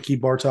enough to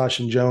keep Bartosh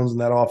and Jones and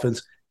that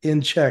offense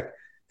in check,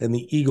 and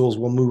the Eagles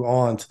will move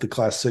on to the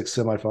Class 6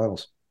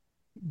 semifinals.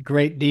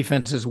 Great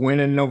defenses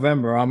win in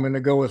November. I'm going to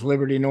go with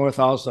Liberty North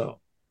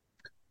also.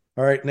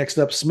 All right, next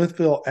up,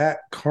 Smithville at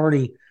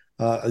Kearney,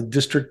 a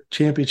district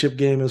championship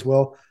game as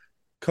well.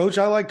 Coach,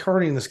 I like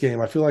Kearney in this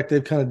game. I feel like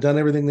they've kind of done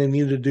everything they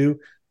needed to do.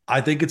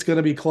 I think it's going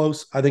to be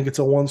close. I think it's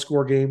a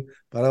 1-score game,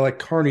 but I like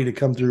Kearney to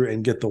come through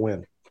and get the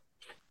win.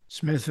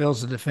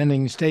 Smithville's the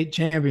defending state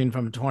champion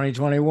from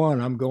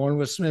 2021. I'm going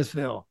with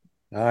Smithville.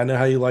 I know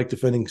how you like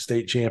defending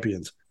state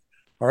champions.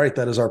 All right,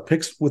 that is our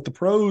picks with the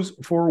pros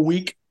for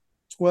week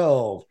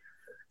 12.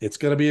 It's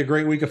going to be a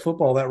great week of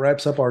football. That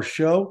wraps up our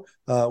show.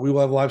 We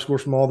will have live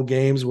scores from all the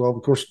games. Well,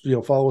 of course,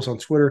 follow us on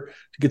Twitter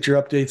to get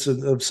your updates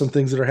of some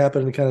things that are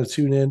happening and kind of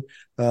tune in.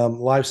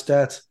 Live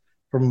stats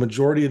from a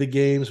majority of the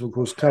games, of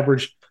course,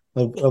 coverage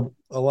of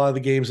a lot of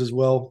the games as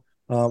well.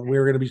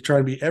 We're going to be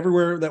trying to be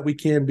everywhere that we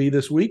can be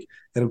this week.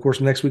 And, of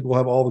course, next week we'll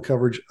have all the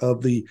coverage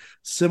of the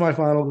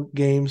semifinal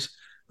games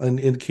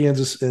in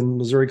Kansas and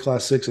Missouri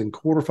Class 6 and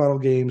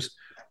quarterfinal games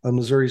on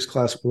Missouri's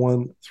Class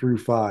 1 through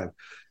 5.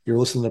 You're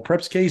listening to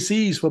Preps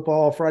KC's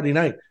Football Friday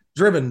Night,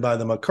 driven by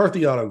the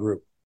McCarthy Auto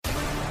Group.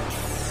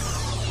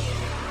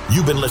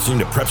 You've been listening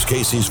to Preps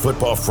KC's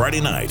Football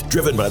Friday Night,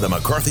 driven by the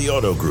McCarthy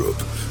Auto Group.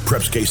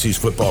 Preps KC's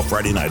Football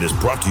Friday Night is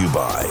brought to you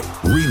by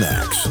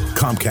RE/MAX,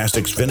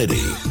 Comcast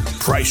Xfinity,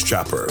 Price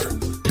Chopper,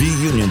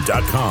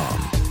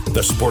 BUnion.com,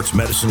 the Sports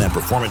Medicine and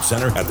Performance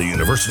Center at the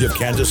University of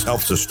Kansas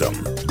Health System,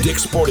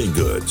 Dick's Sporting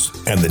Goods,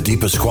 and the D.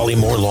 Pasquale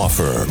Moore Law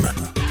Firm.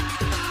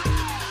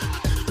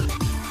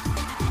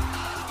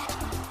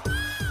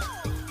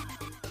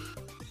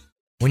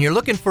 When you're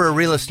looking for a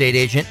real estate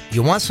agent,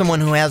 you want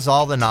someone who has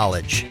all the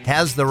knowledge,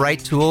 has the right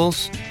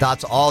tools,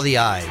 dots all the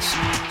I's.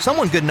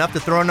 Someone good enough to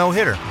throw a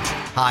no-hitter.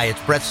 Hi,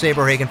 it's Brett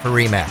Saberhagen for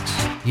RE/MAX.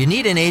 You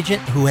need an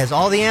agent who has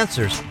all the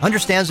answers,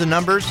 understands the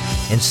numbers,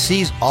 and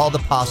sees all the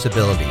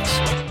possibilities.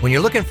 When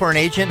you're looking for an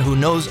agent who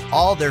knows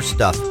all their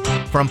stuff,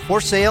 from for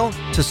sale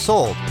to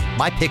sold,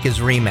 my pick is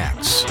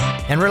RE/MAX.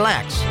 And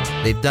relax,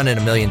 they've done it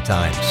a million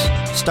times.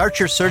 Start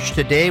your search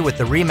today with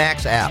the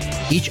RE/MAX app,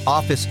 each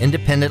office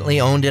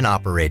independently owned and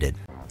operated.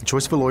 The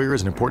choice of a lawyer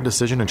is an important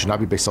decision and should not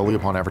be based solely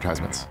upon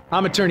advertisements.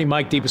 I'm attorney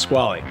Mike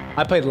DePasquale.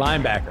 I played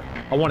linebacker.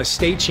 I won a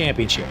state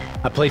championship.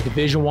 I played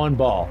Division I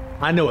ball.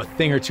 I know a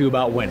thing or two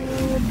about winning.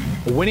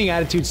 A winning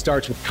attitude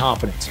starts with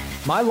confidence.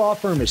 My law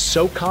firm is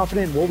so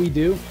confident in what we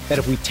do that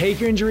if we take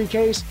your injury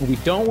case and we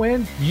don't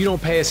win, you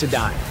don't pay us a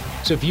dime.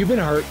 So if you've been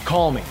hurt,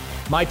 call me.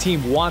 My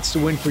team wants to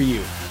win for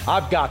you.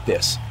 I've got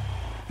this.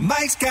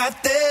 Mike's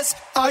got this.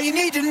 All you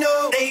need to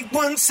know.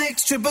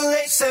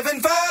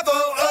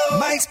 816-888-7500.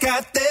 Mike's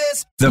got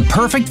this. The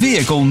perfect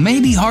vehicle may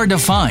be hard to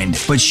find,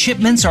 but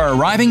shipments are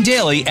arriving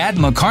daily at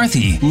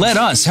McCarthy. Let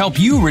us help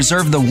you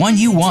reserve the one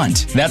you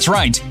want. That's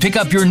right. Pick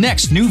up your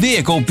next new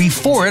vehicle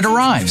before it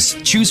arrives.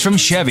 Choose from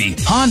Chevy,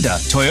 Honda,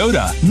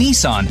 Toyota,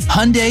 Nissan,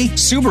 Hyundai,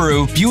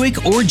 Subaru,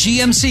 Buick, or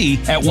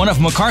GMC at one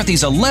of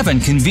McCarthy's 11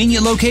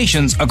 convenient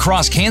locations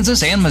across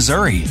Kansas and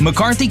Missouri.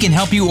 McCarthy can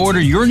help you order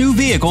your new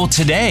vehicle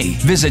today.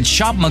 Visit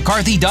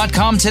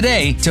shopmccarthy.com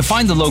today to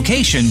find the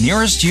location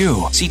nearest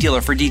you. See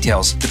dealer for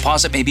details.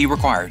 Deposit may be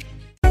required.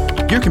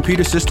 Your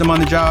computer system on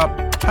the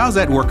job, how's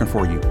that working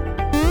for you?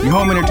 Your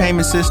home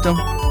entertainment system,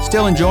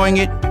 still enjoying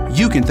it?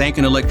 You can thank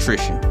an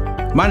electrician.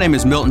 My name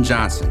is Milton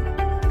Johnson,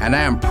 and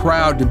I am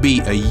proud to be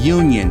a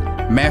union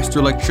master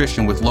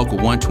electrician with Local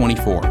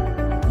 124.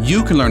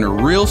 You can learn a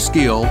real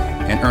skill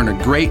and earn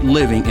a great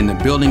living in the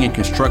building and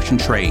construction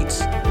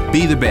trades.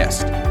 Be the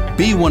best.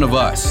 Be one of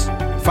us.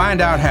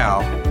 Find out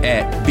how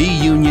at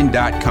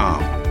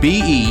beunion.com.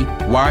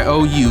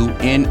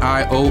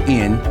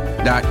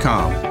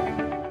 BEYOUNION.com.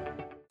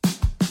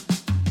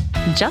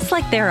 Just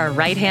like there are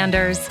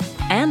right-handers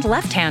and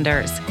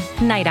left-handers,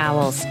 night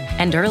owls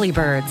and early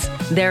birds,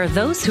 there are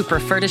those who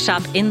prefer to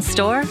shop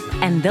in-store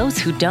and those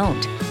who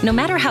don't. No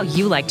matter how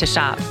you like to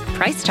shop,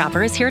 Price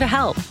Chopper is here to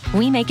help.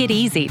 We make it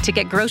easy to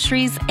get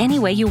groceries any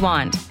way you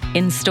want.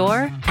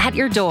 In-store, at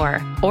your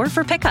door, or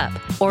for pickup.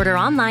 Order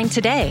online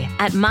today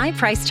at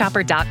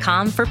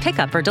mypricechopper.com for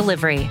pickup or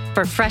delivery.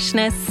 For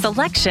freshness,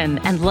 selection,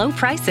 and low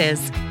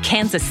prices,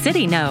 Kansas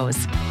City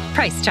knows.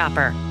 Price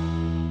Chopper.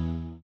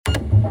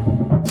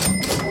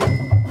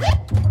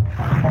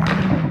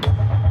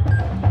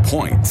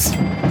 Points,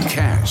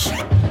 cash,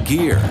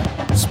 gear,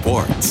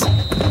 sports.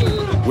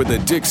 With a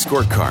Dick's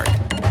Scorecard,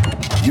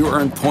 you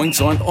earn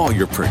points on all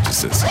your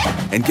purchases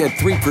and get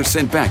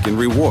 3% back in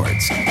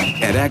rewards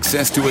and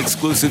access to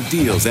exclusive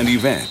deals and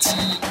events.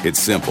 It's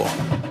simple.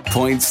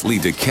 Points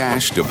lead to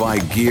cash to buy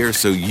gear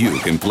so you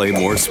can play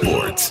more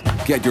sports.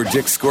 Get your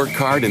Dick's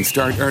Scorecard and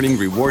start earning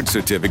reward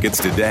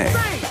certificates today.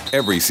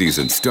 Every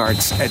season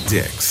starts at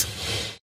Dick's.